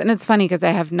times. And it's funny because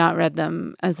I have not read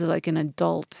them as like an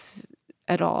adult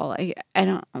at all. I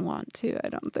don't want to, I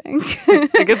don't think. I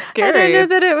think it's scary. I don't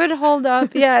know that it would hold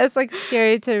up. Yeah, it's like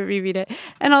scary to reread it.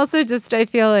 And also just I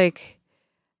feel like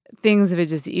things would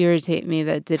just irritate me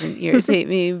that didn't irritate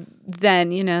me then,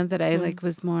 that I like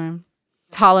was more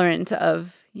tolerant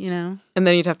of, And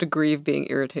then you'd have to grieve being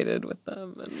irritated with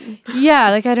them. And... Yeah,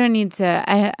 like I don't need to,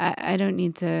 I don't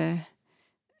need to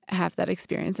have that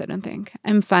experience, I don't think.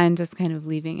 I'm fine just kind of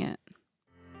leaving it.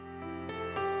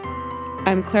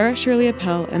 I'm Clara Shirley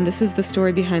Appel, and this is The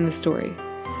Story Behind the Story.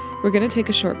 We're going to take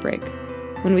a short break.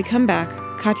 When we come back,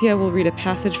 Katya will read a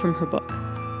passage from her book.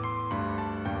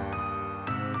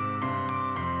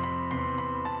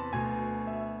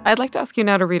 I'd like to ask you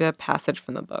now to read a passage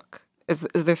from the book. Is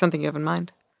there something you have in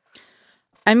mind?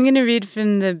 I'm going to read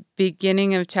from the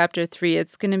beginning of chapter 3.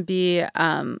 It's going to be,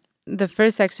 the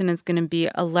first section is going to be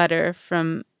a letter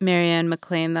from Marianne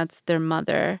McLean, that's their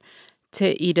mother,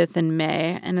 to Edith and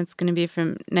May, and it's going to be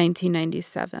from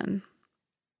 1997.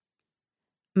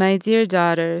 My dear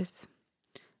daughters,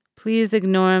 please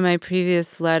ignore my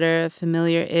previous letter, a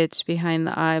familiar itch behind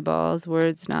the eyeballs,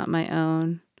 words not my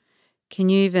own. Can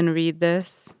you even read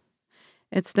this?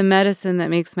 It's the medicine that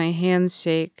makes my hands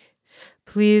shake.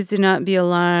 Please do not be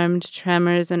alarmed,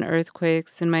 tremors and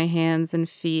earthquakes in my hands and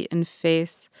feet and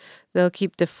face. They'll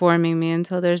keep deforming me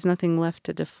until there's nothing left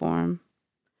to deform.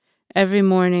 Every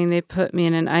morning they put me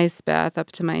in an ice bath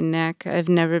up to my neck. I've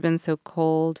never been so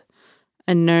cold.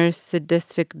 A nurse,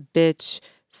 sadistic bitch,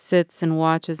 sits and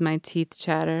watches my teeth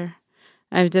chatter.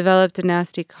 I've developed a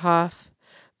nasty cough.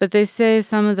 But they say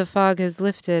some of the fog has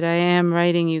lifted. I am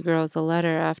writing you girls a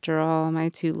letter after all, my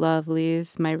two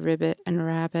lovelies, my ribbit and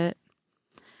rabbit.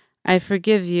 I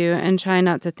forgive you and try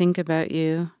not to think about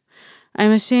you.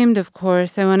 I'm ashamed, of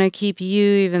course. I want to keep you,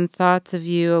 even thoughts of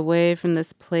you, away from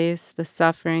this place. The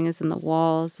suffering is in the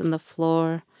walls and the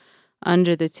floor,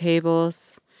 under the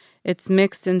tables. It's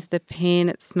mixed into the pain.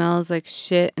 It smells like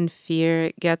shit and fear.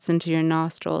 It gets into your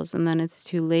nostrils, and then it's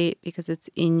too late because it's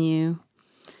in you.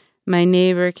 My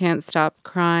neighbor can't stop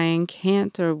crying,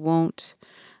 can't or won't.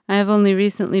 I have only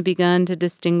recently begun to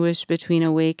distinguish between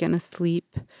awake and asleep.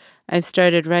 I've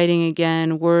started writing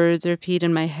again. Words repeat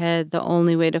in my head. The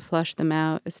only way to flush them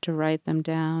out is to write them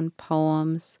down.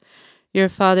 Poems. Your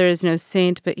father is no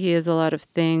saint, but he is a lot of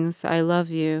things. I love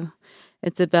you.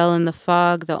 It's a bell in the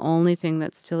fog, the only thing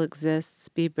that still exists.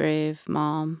 Be brave,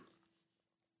 Mom.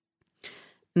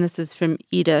 And this is from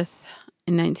Edith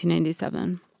in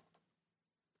 1997.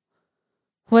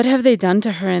 What have they done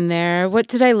to her in there? What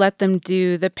did I let them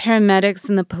do? The paramedics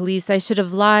and the police. I should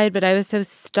have lied, but I was so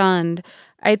stunned.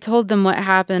 I told them what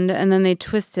happened, and then they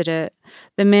twisted it.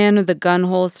 The man with the gun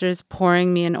holsters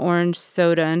pouring me an orange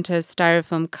soda into a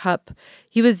styrofoam cup.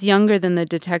 He was younger than the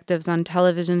detectives on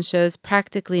television shows,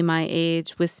 practically my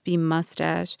age, wispy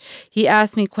mustache. He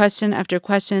asked me question after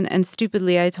question, and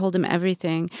stupidly I told him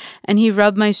everything. And he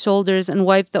rubbed my shoulders and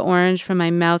wiped the orange from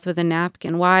my mouth with a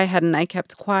napkin. Why hadn't I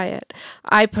kept quiet?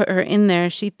 I put her in there.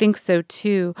 She thinks so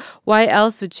too. Why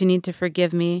else would she need to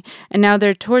forgive me? And now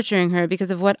they're torturing her because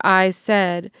of what I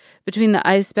said. Between the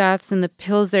ice baths and the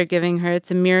pills they're giving her,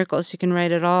 it's a miracle she can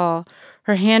write at all.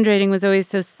 Her handwriting was always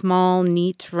so small,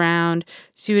 neat, round.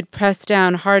 She would press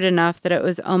down hard enough that it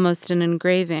was almost an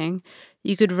engraving.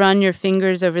 You could run your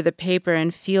fingers over the paper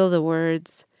and feel the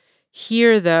words.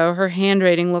 Here, though, her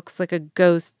handwriting looks like a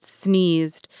ghost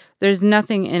sneezed. There's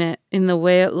nothing in it, in the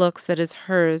way it looks, that is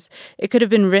hers. It could have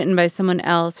been written by someone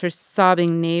else, her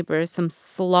sobbing neighbor, some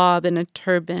slob in a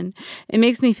turban. It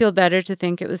makes me feel better to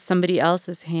think it was somebody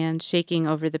else's hand shaking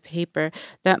over the paper,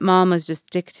 that Mom was just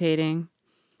dictating.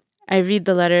 I read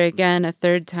the letter again, a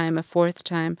third time, a fourth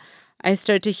time. I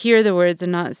start to hear the words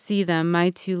and not see them. My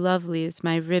two lovelies,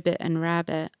 my ribbit and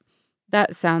rabbit.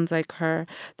 That sounds like her.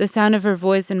 The sound of her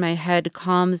voice in my head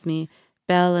calms me.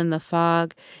 Bell in the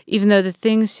fog. Even though the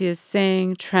things she is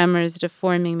saying, tremors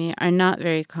deforming me, are not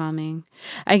very calming.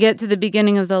 I get to the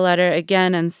beginning of the letter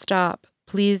again and stop.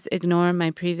 Please ignore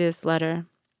my previous letter.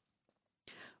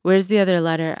 Where's the other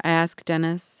letter? I ask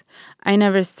Dennis. I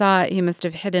never saw it. He must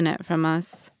have hidden it from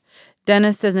us.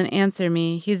 Dennis doesn't answer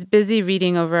me. He's busy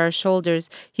reading over our shoulders.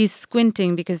 He's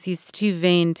squinting because he's too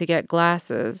vain to get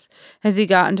glasses. Has he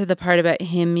gotten to the part about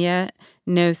him yet?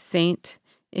 No saint.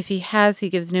 If he has, he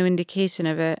gives no indication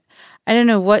of it. I don't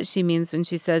know what she means when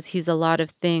she says he's a lot of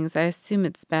things. I assume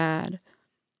it's bad.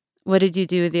 What did you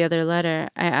do with the other letter?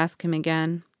 I ask him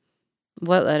again.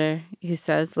 What letter? He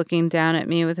says, looking down at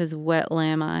me with his wet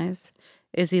lamb eyes.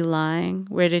 Is he lying?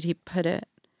 Where did he put it?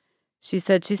 She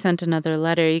said she sent another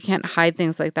letter. You can't hide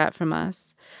things like that from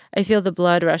us. I feel the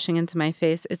blood rushing into my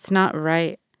face. It's not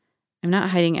right. I'm not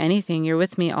hiding anything. You're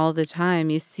with me all the time.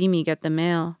 You see me get the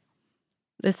mail.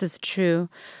 This is true,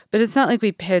 but it's not like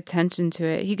we pay attention to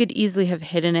it. He could easily have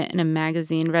hidden it in a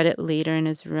magazine, read it later in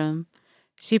his room.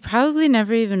 She probably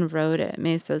never even wrote it,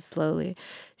 May says slowly.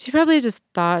 She probably just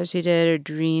thought she did or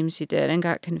dreamed she did and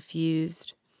got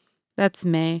confused. That's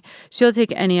May. She'll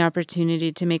take any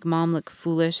opportunity to make Mom look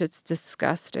foolish. It's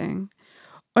disgusting.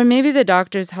 Or maybe the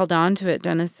doctors held on to it,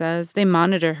 Dennis says. They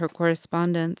monitor her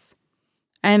correspondence.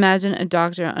 I imagine a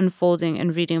doctor unfolding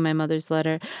and reading my mother's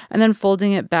letter, and then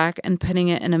folding it back and putting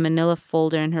it in a manila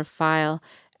folder in her file.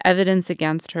 Evidence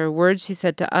against her, words she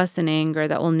said to us in anger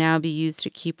that will now be used to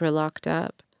keep her locked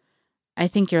up. I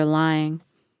think you're lying.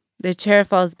 The chair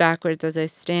falls backwards as I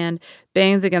stand,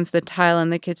 bangs against the tile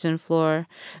on the kitchen floor.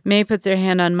 May puts her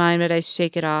hand on mine, but I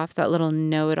shake it off, that little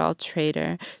know-it-all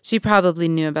traitor. She probably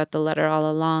knew about the letter all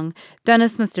along.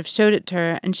 Dennis must have showed it to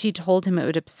her, and she told him it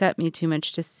would upset me too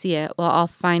much to see it. Well, I'll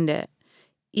find it.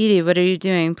 Edie, what are you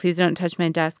doing? Please don't touch my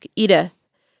desk. Edith!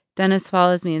 Dennis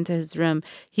follows me into his room.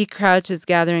 He crouches,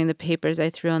 gathering the papers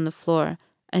I threw on the floor.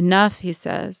 Enough, he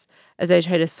says, as I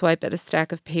try to swipe at a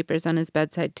stack of papers on his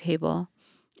bedside table.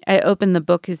 I open the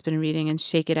book he's been reading and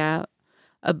shake it out.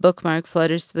 A bookmark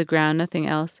flutters to the ground, nothing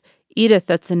else. Edith,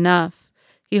 that's enough.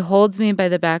 He holds me by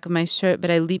the back of my shirt,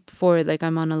 but I leap forward like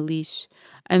I'm on a leash.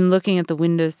 I'm looking at the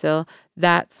windowsill.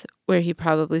 That's where he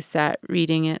probably sat,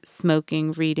 reading it,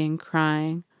 smoking, reading,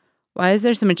 crying. Why is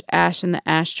there so much ash in the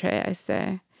ashtray, I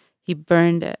say. He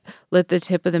burned it, lit the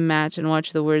tip with a match, and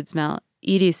watched the words melt.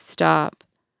 Edie, stop.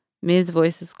 May's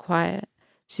voice is quiet.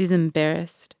 She's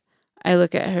embarrassed. I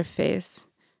look at her face.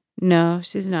 No,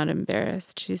 she's not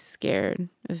embarrassed. She's scared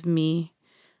of me.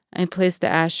 I place the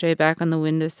ashtray back on the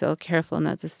windowsill, careful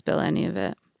not to spill any of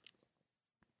it.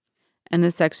 And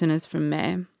this section is from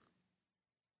May.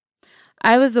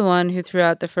 I was the one who threw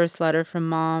out the first letter from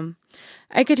Mom.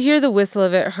 I could hear the whistle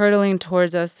of it hurtling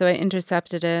towards us, so I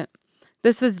intercepted it.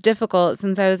 This was difficult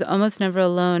since I was almost never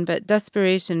alone, but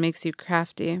desperation makes you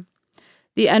crafty.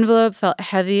 The envelope felt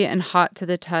heavy and hot to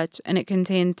the touch, and it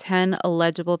contained 10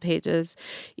 illegible pages,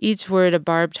 each word a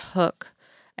barbed hook.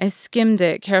 I skimmed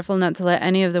it, careful not to let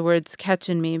any of the words catch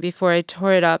in me, before I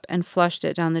tore it up and flushed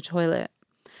it down the toilet.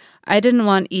 I didn't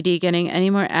want Edie getting any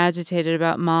more agitated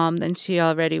about Mom than she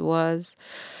already was.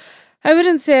 I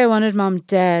wouldn't say I wanted Mom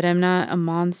dead. I'm not a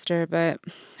monster, but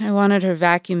I wanted her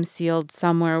vacuum sealed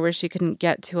somewhere where she couldn't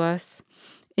get to us.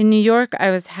 In New York,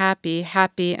 I was happy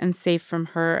and safe from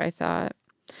her, I thought.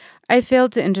 I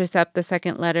failed to intercept the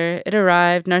second letter. It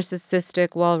arrived,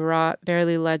 narcissistic, well-wrought,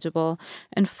 barely legible,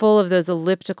 and full of those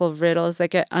elliptical riddles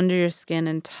that get under your skin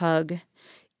and tug.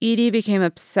 Edie became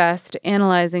obsessed,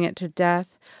 analyzing it to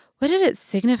death. What did it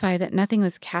signify that nothing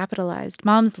was capitalized?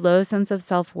 Mom's low sense of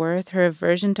self-worth, her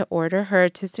aversion to order, her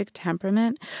artistic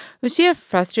temperament? Was she a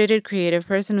frustrated creative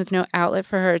person with no outlet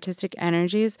for her artistic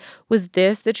energies? Was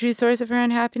this the true source of her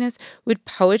unhappiness? Would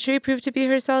poetry prove to be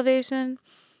her salvation?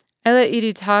 I let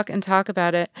Edie talk and talk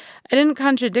about it. I didn't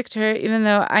contradict her, even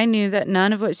though I knew that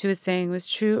none of what she was saying was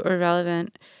true or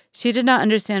relevant. She did not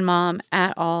understand Mom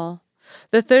at all.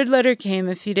 The third letter came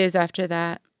a few days after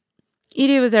that.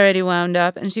 Edie was already wound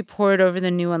up, and she pored over the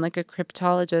new one like a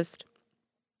cryptologist.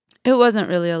 It wasn't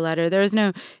really a letter. There was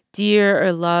no dear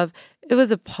or love. It was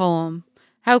a poem.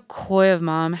 How coy of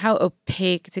Mom, how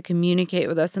opaque to communicate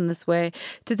with us in this way,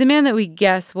 to demand that we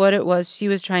guess what it was she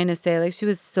was trying to say, like she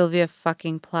was Sylvia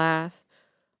fucking Plath.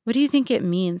 What do you think it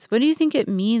means? What do you think it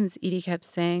means? Edie kept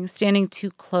saying, standing too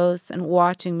close and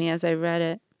watching me as I read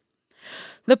it.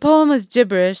 The poem was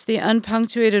gibberish, the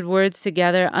unpunctuated words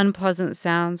together, unpleasant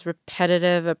sounds,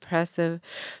 repetitive, oppressive.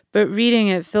 But reading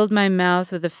it filled my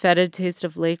mouth with a fetid taste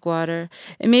of lake water.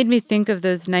 It made me think of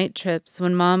those night trips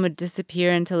when Mom would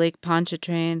disappear into Lake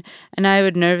Pontchartrain, and I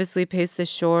would nervously pace the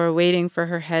shore, waiting for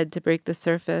her head to break the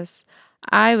surface.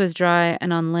 I was dry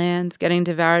and on land, getting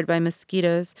devoured by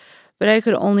mosquitoes, but I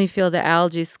could only feel the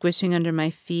algae squishing under my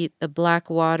feet, the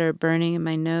black water burning in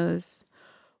my nose.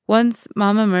 Once,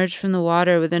 Mom emerged from the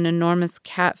water with an enormous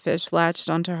catfish latched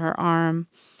onto her arm.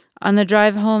 On the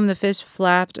drive home, the fish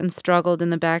flapped and struggled in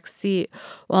the back seat,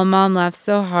 while Mom laughed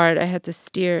so hard I had to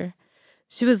steer.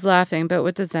 She was laughing, but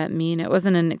what does that mean? It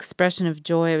wasn't an expression of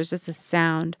joy, it was just a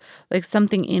sound, like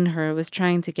something in her was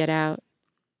trying to get out.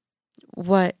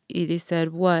 What? Edie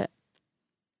said. What?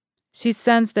 She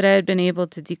sensed that I had been able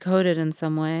to decode it in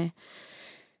some way.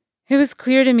 It was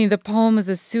clear to me the poem was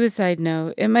a suicide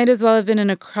note. It might as well have been an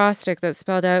acrostic that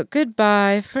spelled out,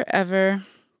 goodbye, forever.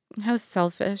 How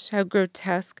selfish, how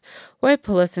grotesque. Why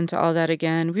pull us into all that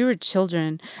again? We were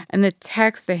children, and the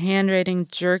text, the handwriting,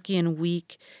 jerky and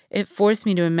weak, it forced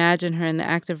me to imagine her in the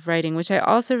act of writing, which I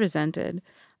also resented.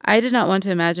 I did not want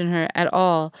to imagine her at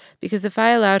all, because if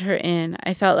I allowed her in,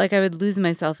 I felt like I would lose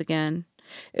myself again.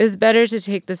 It was better to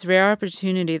take this rare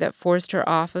opportunity that forced her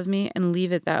off of me and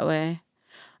leave it that way.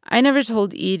 I never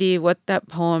told Edie what that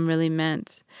poem really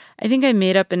meant. I think I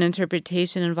made up an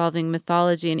interpretation involving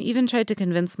mythology and even tried to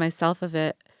convince myself of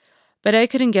it. But I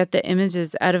couldn't get the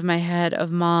images out of my head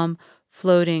of Mom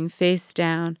floating face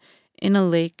down in a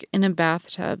lake, in a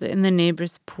bathtub, in the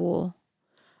neighbor's pool.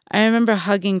 I remember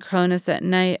hugging Cronus at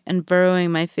night and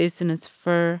burrowing my face in his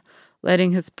fur,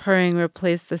 letting his purring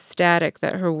replace the static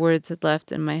that her words had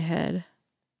left in my head.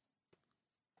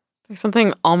 There's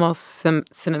something almost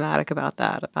cinematic about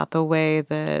that, about the way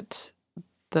that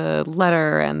the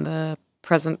letter and the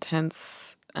present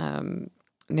tense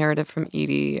narrative from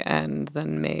Edie and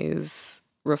then May's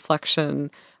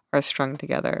reflection are strung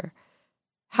together.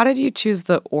 How did you choose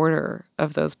the order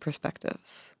of those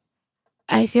perspectives?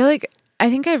 I think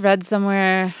I read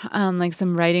somewhere like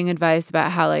some writing advice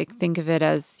about how like think of it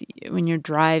as when you're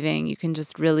driving, you can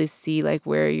just really see like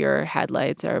where your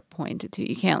headlights are pointed to.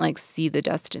 You can't like see the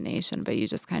destination, but you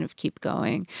just kind of keep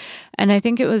going. And I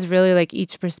think it was really like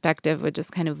each perspective would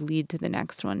just kind of lead to the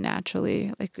next one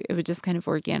naturally. Like it would just kind of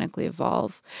organically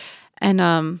evolve. And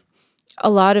a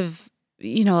lot of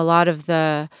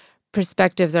the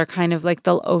perspectives are kind of like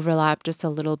they'll overlap just a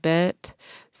little bit.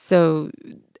 So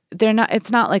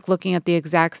it's not like looking at the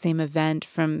exact same event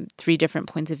from three different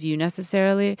points of view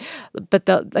necessarily, but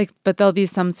there'll be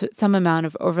some amount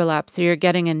of overlap. So you're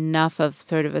getting enough of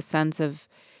sort of a sense of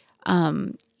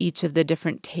each of the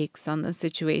different takes on the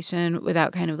situation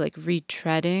without kind of like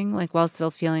retreading, like while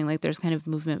still feeling like there's kind of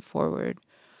movement forward.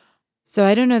 So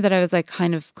I don't know that I was like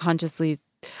kind of consciously,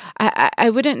 I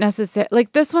wouldn't necessarily,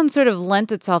 like this one sort of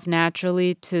lent itself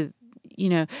naturally to,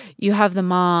 you have the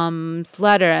mom's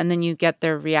letter and then you get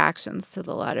their reactions to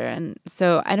the letter. And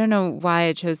so I don't know why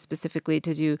I chose specifically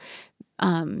to do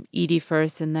Edie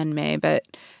first and then May, but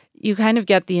you kind of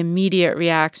get the immediate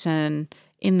reaction,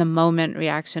 in the moment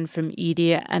reaction from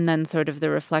Edie and then sort of the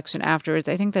reflection afterwards.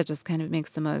 I think that just kind of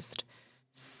makes the most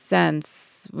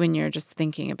sense when you're just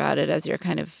thinking about it as you're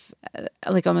kind of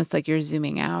like almost like you're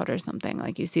zooming out or something.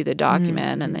 Like you see the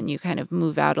document and then you kind of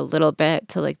move out a little bit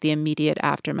to like the immediate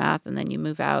aftermath, and then you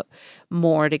move out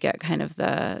more to get kind of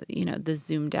the, the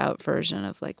zoomed out version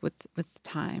of like with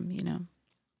time,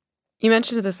 You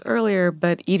mentioned this earlier,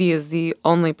 but Edie is the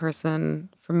only person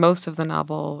for most of the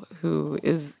novel who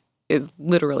is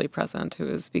literally present, who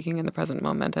is speaking in the present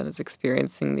moment and is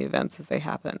experiencing the events as they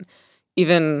happen.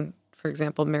 Even, for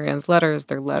example, Marianne's letters,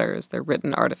 they're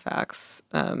written artifacts.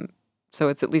 So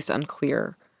it's at least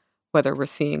unclear whether we're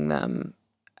seeing them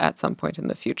at some point in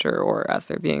the future or as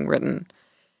they're being written.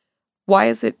 Why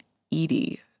is it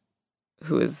Edie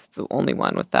who is the only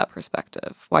one with that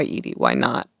perspective? Why Edie? Why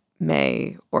not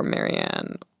May or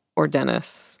Marianne or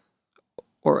Dennis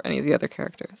or any of the other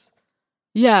characters?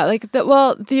 Yeah,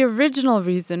 the original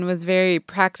reason was very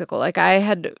practical. Like I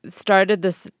had started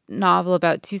this novel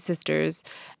about two sisters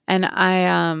and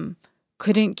I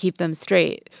couldn't keep them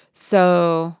straight.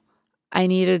 So I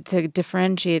needed to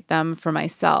differentiate them for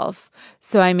myself.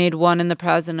 So I made one in the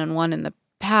present and one in the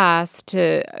past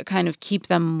to kind of keep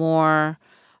them more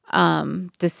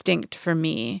distinct for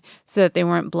me so that they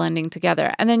weren't blending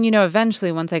together. And then,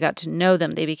 eventually once I got to know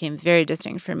them, they became very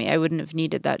distinct for me. I wouldn't have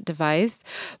needed that device.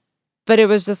 But it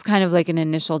was just kind of like an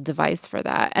initial device for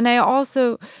that. And I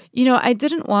also, I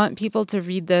didn't want people to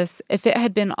read this if it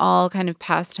had been all kind of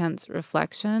past tense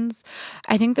reflections.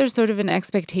 I think there's sort of an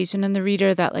expectation in the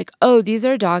reader that like, oh, these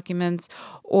are documents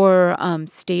or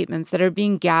statements that are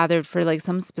being gathered for like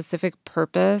some specific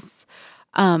purpose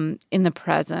in the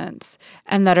present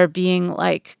and that are being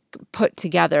like put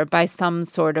together by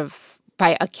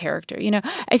by a character.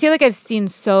 I feel like I've seen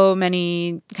so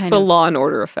many the Law and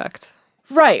Order effect.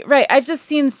 Right. I've just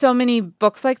seen so many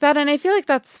books like that, and I feel like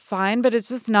that's fine, but it's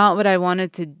just not what I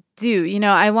wanted to do.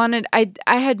 I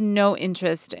had no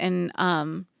interest in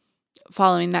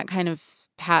following that kind of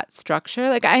pat structure.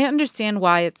 Like, I understand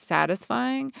why it's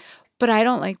satisfying, but I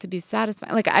don't like to be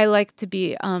satisfying. Like, I like to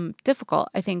be difficult,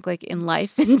 I think, like, in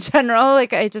life in general.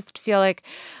 Like, I just feel like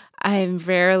I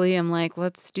rarely am like,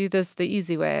 let's do this the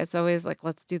easy way. It's always like,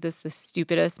 let's do this the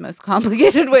stupidest, most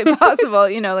complicated way possible,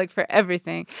 like for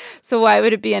everything. So why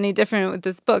would it be any different with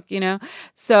this book,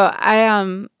 So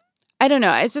I don't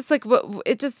know. It's just like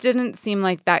it just didn't seem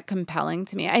like that compelling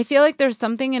to me. I feel like there's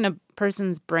something in a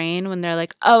person's brain when they're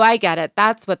like, "Oh, I get it.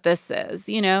 That's what this is,"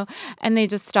 and they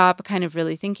just stop kind of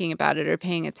really thinking about it or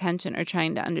paying attention or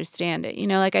trying to understand it.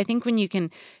 Like I think when you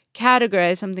can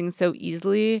categorize something so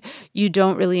easily, you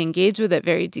don't really engage with it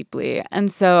very deeply.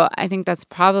 And so I think that's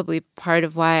probably part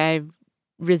of why I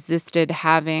resisted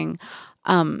having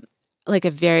like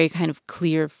a very kind of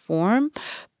clear form.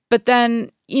 But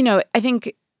then, I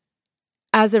think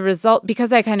as a result,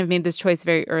 because I kind of made this choice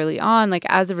very early on, like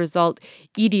as a result,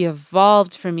 Edie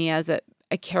evolved for me as a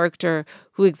character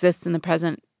who exists in the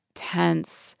present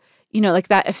tense. Like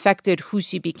that affected who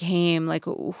she became, like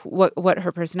what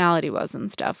her personality was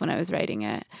and stuff when I was writing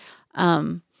it.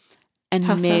 And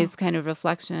How May's so? kind of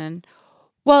reflection.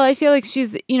 Well, I feel like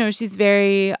she's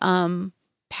very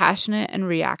passionate and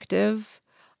reactive,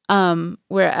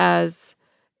 whereas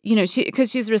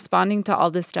because she's responding to all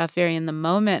this stuff very in the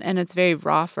moment, and it's very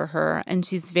raw for her, and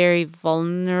she's very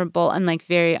vulnerable and like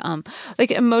very like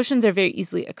emotions are very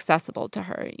easily accessible to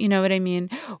her. You know what I mean?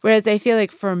 Whereas I feel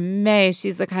like for May,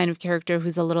 she's the kind of character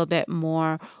who's a little bit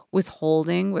more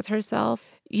withholding with herself.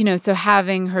 So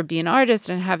having her be an artist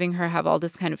and having her have all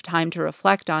this kind of time to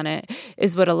reflect on it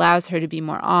is what allows her to be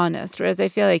more honest. Whereas I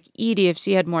feel like Edie, if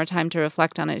she had more time to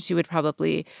reflect on it, she would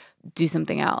probably do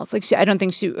something else. Like I don't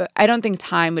think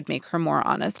time would make her more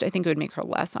honest. I think it would make her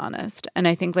less honest. And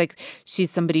I think like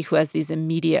she's somebody who has these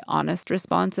immediate honest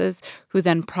responses, who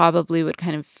then probably would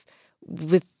kind of,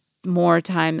 with more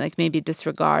time, like maybe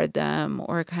disregard them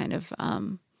or kind of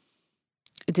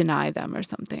deny them or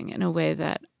something in a way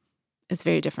that is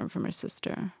very different from her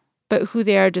sister. But who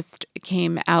they are just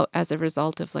came out as a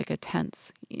result of like a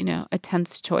tense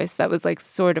choice that was like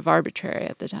sort of arbitrary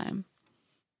at the time.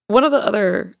 One of the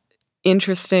other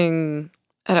interesting,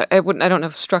 I don't know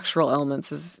if structural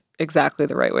elements is exactly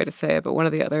the right way to say it, but one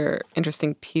of the other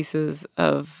interesting pieces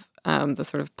of the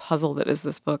sort of puzzle that is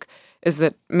this book is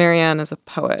that Marianne is a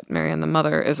poet. Marianne, the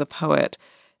mother, is a poet,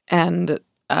 and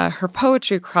her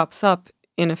poetry crops up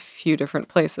in a few different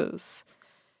places.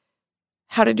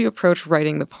 How did you approach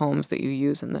writing the poems that you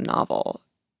use in the novel?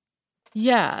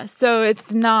 Yeah, so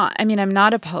it's not, I'm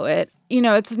not a poet.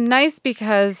 It's nice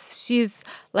because she's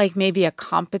like maybe a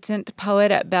competent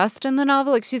poet at best in the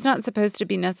novel. Like she's not supposed to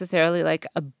be necessarily like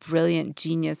a brilliant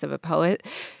genius of a poet,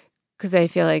 because I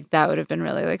feel like that would have been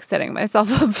really like setting myself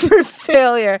up for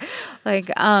failure. Like,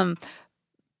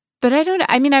 but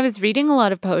I was reading a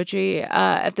lot of poetry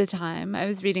at the time. I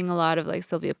was reading a lot of like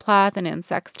Sylvia Plath and Anne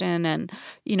Sexton and,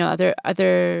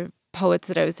 other poets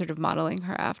that I was sort of modeling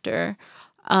her after,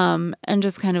 and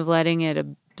just kind of letting it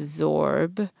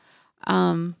absorb.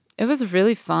 It was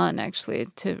really fun actually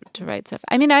to write stuff.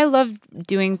 I love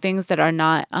doing things that are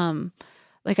not,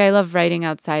 like I love writing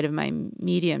outside of my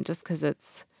medium just because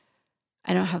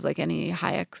I don't have like any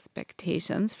high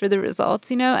expectations for the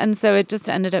results, and so it just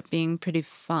ended up being pretty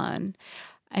fun.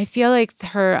 I feel like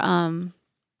her,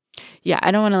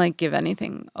 I don't want to like give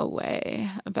anything away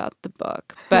about the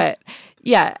book, but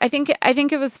yeah, I think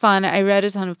it was fun. I read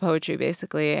a ton of poetry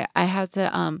basically. I had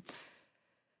to,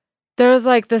 there was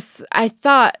like this, I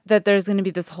thought that there's going to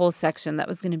be this whole section that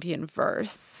was going to be in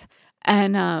verse,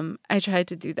 and I tried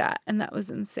to do that, and that was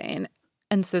insane.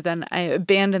 And so then I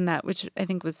abandoned that, which I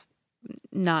think was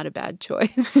not a bad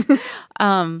choice.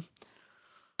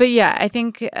 But yeah, I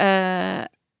think I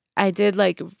did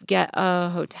like get a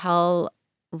hotel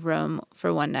room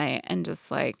for one night and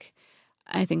just like,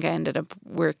 I think I ended up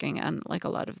working on like a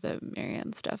lot of the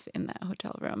Marianne stuff in that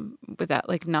hotel room without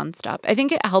like nonstop. I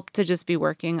think it helped to just be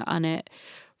working on it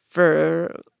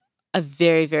for a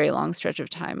very, very long stretch of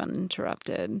time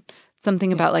uninterrupted.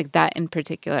 Something about like that in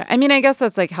particular. I guess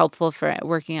that's like helpful for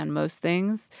working on most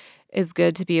things, is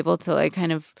good to be able to like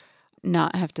kind of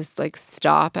not have to like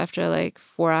stop after like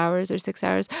 4 hours or 6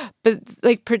 hours, but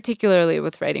like particularly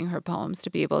with writing her poems, to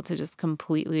be able to just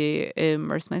completely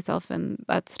immerse myself in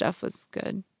that stuff was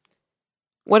good.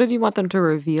 What did you want them to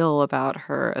reveal about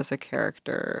her as a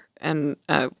character? And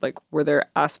like, were there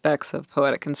aspects of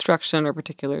poetic construction or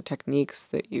particular techniques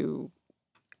that you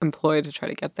employed to try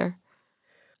to get there?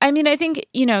 I think,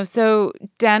 so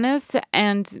Dennis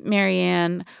and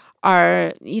Marianne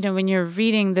are, when you're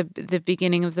reading the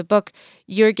beginning of the book,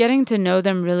 you're getting to know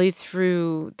them really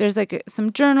through, there's like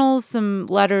some journals, some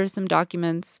letters, some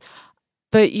documents,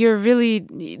 but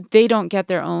they don't get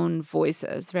their own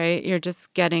voices, right? You're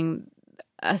just getting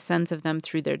a sense of them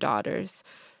through their daughters.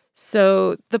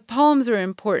 So the poems were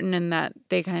important in that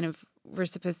they kind of were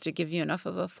supposed to give you enough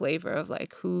of a flavor of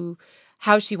like who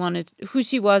she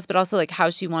was, but also like how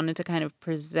she wanted to kind of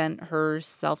present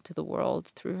herself to the world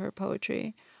through her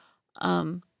poetry.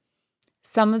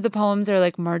 some of the poems are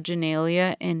like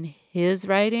marginalia in his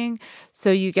writing.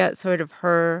 So you get sort of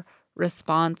her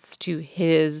response to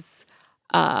his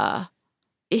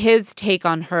take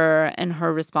on her and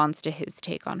her response to his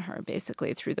take on her,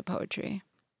 basically, through the poetry.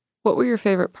 What were your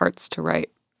favorite parts to write?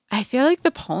 I feel like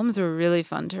the poems were really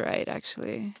fun to write,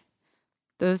 actually.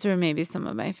 Those were maybe some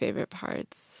of my favorite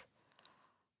parts.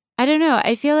 I don't know.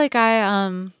 I feel like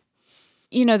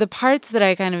the parts that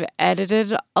I kind of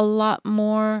edited a lot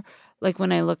more, like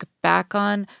when I look back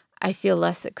on, I feel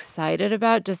less excited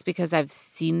about just because I've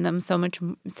seen them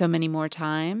so many more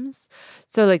times.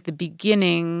 So like the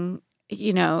beginning,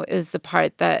 is the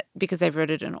part that, because I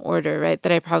wrote it in order, right,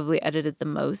 that I probably edited the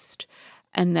most.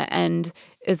 And the end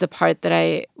is the part that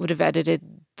I would have edited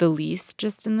the least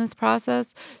just in this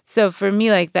process. So for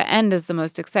me, like the end is the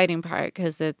most exciting part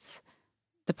because it's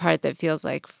the part that feels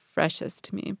like freshest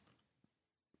to me.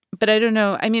 But I don't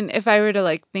know. I mean, if I were to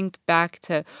like think back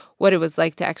to what it was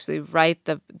like to actually write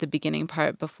the beginning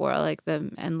part before like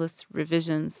the endless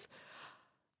revisions,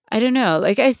 I don't know.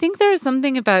 Like I think there was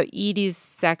something about Edie's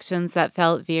sections that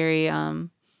felt very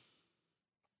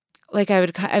like I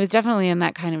was definitely in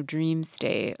that kind of dream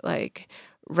state, like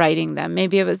writing them.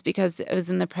 Maybe it was because it was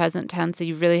in the present tense, so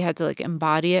you really had to like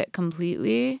embody it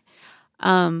completely.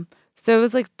 So it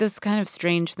was like this kind of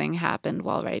strange thing happened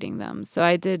while writing them. So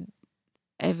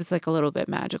it was like a little bit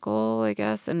magical, I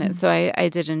guess. And so I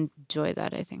did enjoy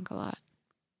that, I think, a lot.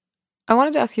 I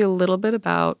wanted to ask you a little bit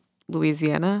about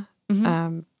Louisiana.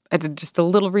 Mm-hmm. I did just a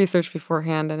little research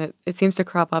beforehand, and it seems to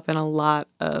crop up in a lot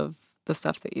of the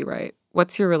stuff that you write.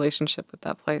 What's your relationship with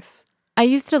that place? I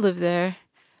used to live there.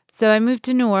 So I moved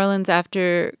to New Orleans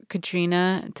after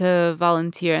Katrina to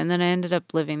volunteer, and then I ended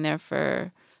up living there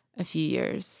for a few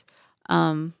years.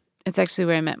 It's actually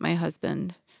where I met my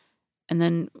husband. And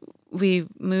then we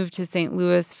moved to St.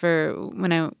 Louis for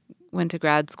when I went to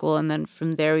grad school, and then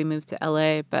from there we moved to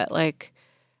LA. But like,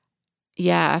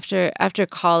 yeah, after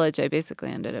college, I basically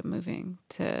ended up moving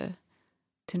to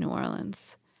New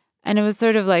Orleans. And it was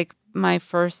sort of like my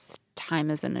first time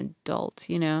as an adult,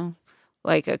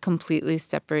 like a completely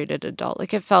separated adult.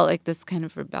 Like it felt like this kind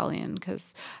of rebellion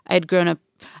because I had grown up,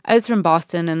 I was from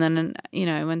Boston, and then,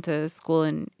 I went to school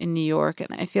in New York,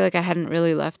 and I feel like I hadn't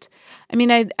really left. I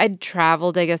mean, I'd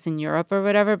traveled, I guess, in Europe or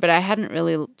whatever, but I hadn't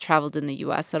really traveled in the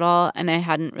U.S. at all, and I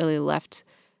hadn't really left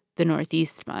the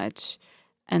Northeast much.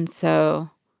 And so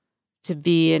to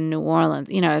be in New Orleans,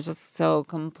 it was just so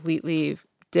completely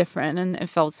different, and it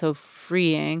felt so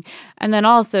freeing. And then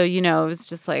also, it was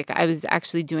just like I was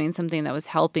actually doing something that was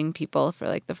helping people for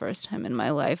like the first time in my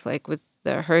life, like with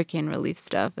the hurricane relief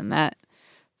stuff, and that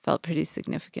felt pretty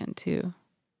significant too.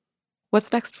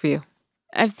 What's next for you?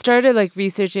 I've started like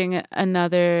researching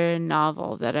another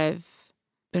novel that I've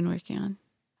been working on.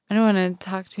 I don't want to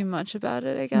talk too much about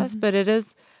it, I guess, but it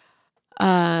is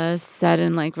set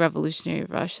in like revolutionary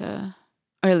Russia,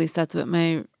 or at least that's what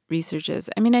my research is.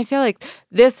 I mean, I feel like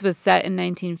this was set in the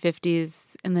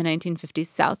 1950s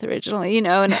South originally,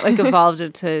 and it like evolved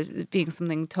into being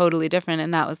something totally different,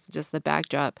 and that was just the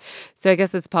backdrop. So I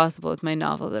guess it's possible with my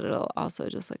novel that it'll also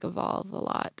just like evolve a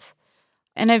lot.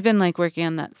 And I've been like working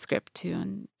on that script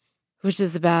too, which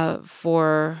is about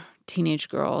 4 teenage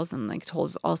girls and like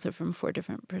told also from 4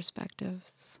 different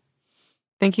perspectives.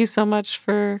 Thank you so much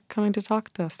for coming to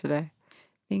talk to us today.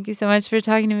 Thank you so much for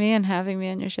talking to me and having me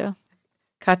on your show.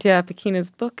 Katya Apakina's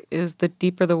book is The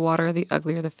Deeper the Water, the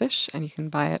Uglier the Fish, and you can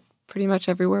buy it pretty much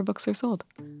everywhere books are sold.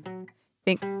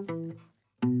 Thanks.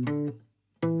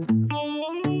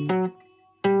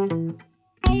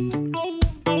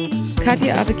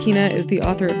 Katya Apakina is the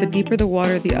author of The Deeper the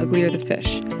Water, the Uglier the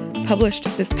Fish, published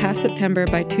this past September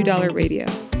by $2 Radio.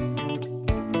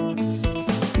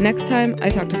 Next time, I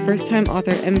talk to first-time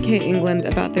author M.K. England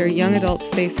about their young adult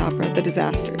space opera, The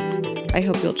Disasters. I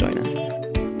hope you'll join us.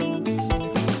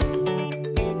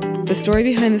 The Story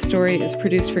Behind the Story is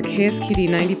produced for KSQD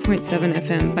 90.7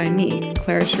 FM by me,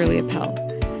 Clara Shirley Appel.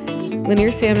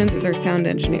 Lanier Salmons is our sound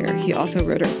engineer. He also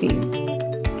wrote our theme.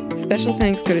 Special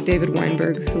thanks go to David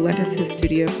Weinberg, who lent us his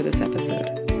studio for this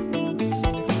episode.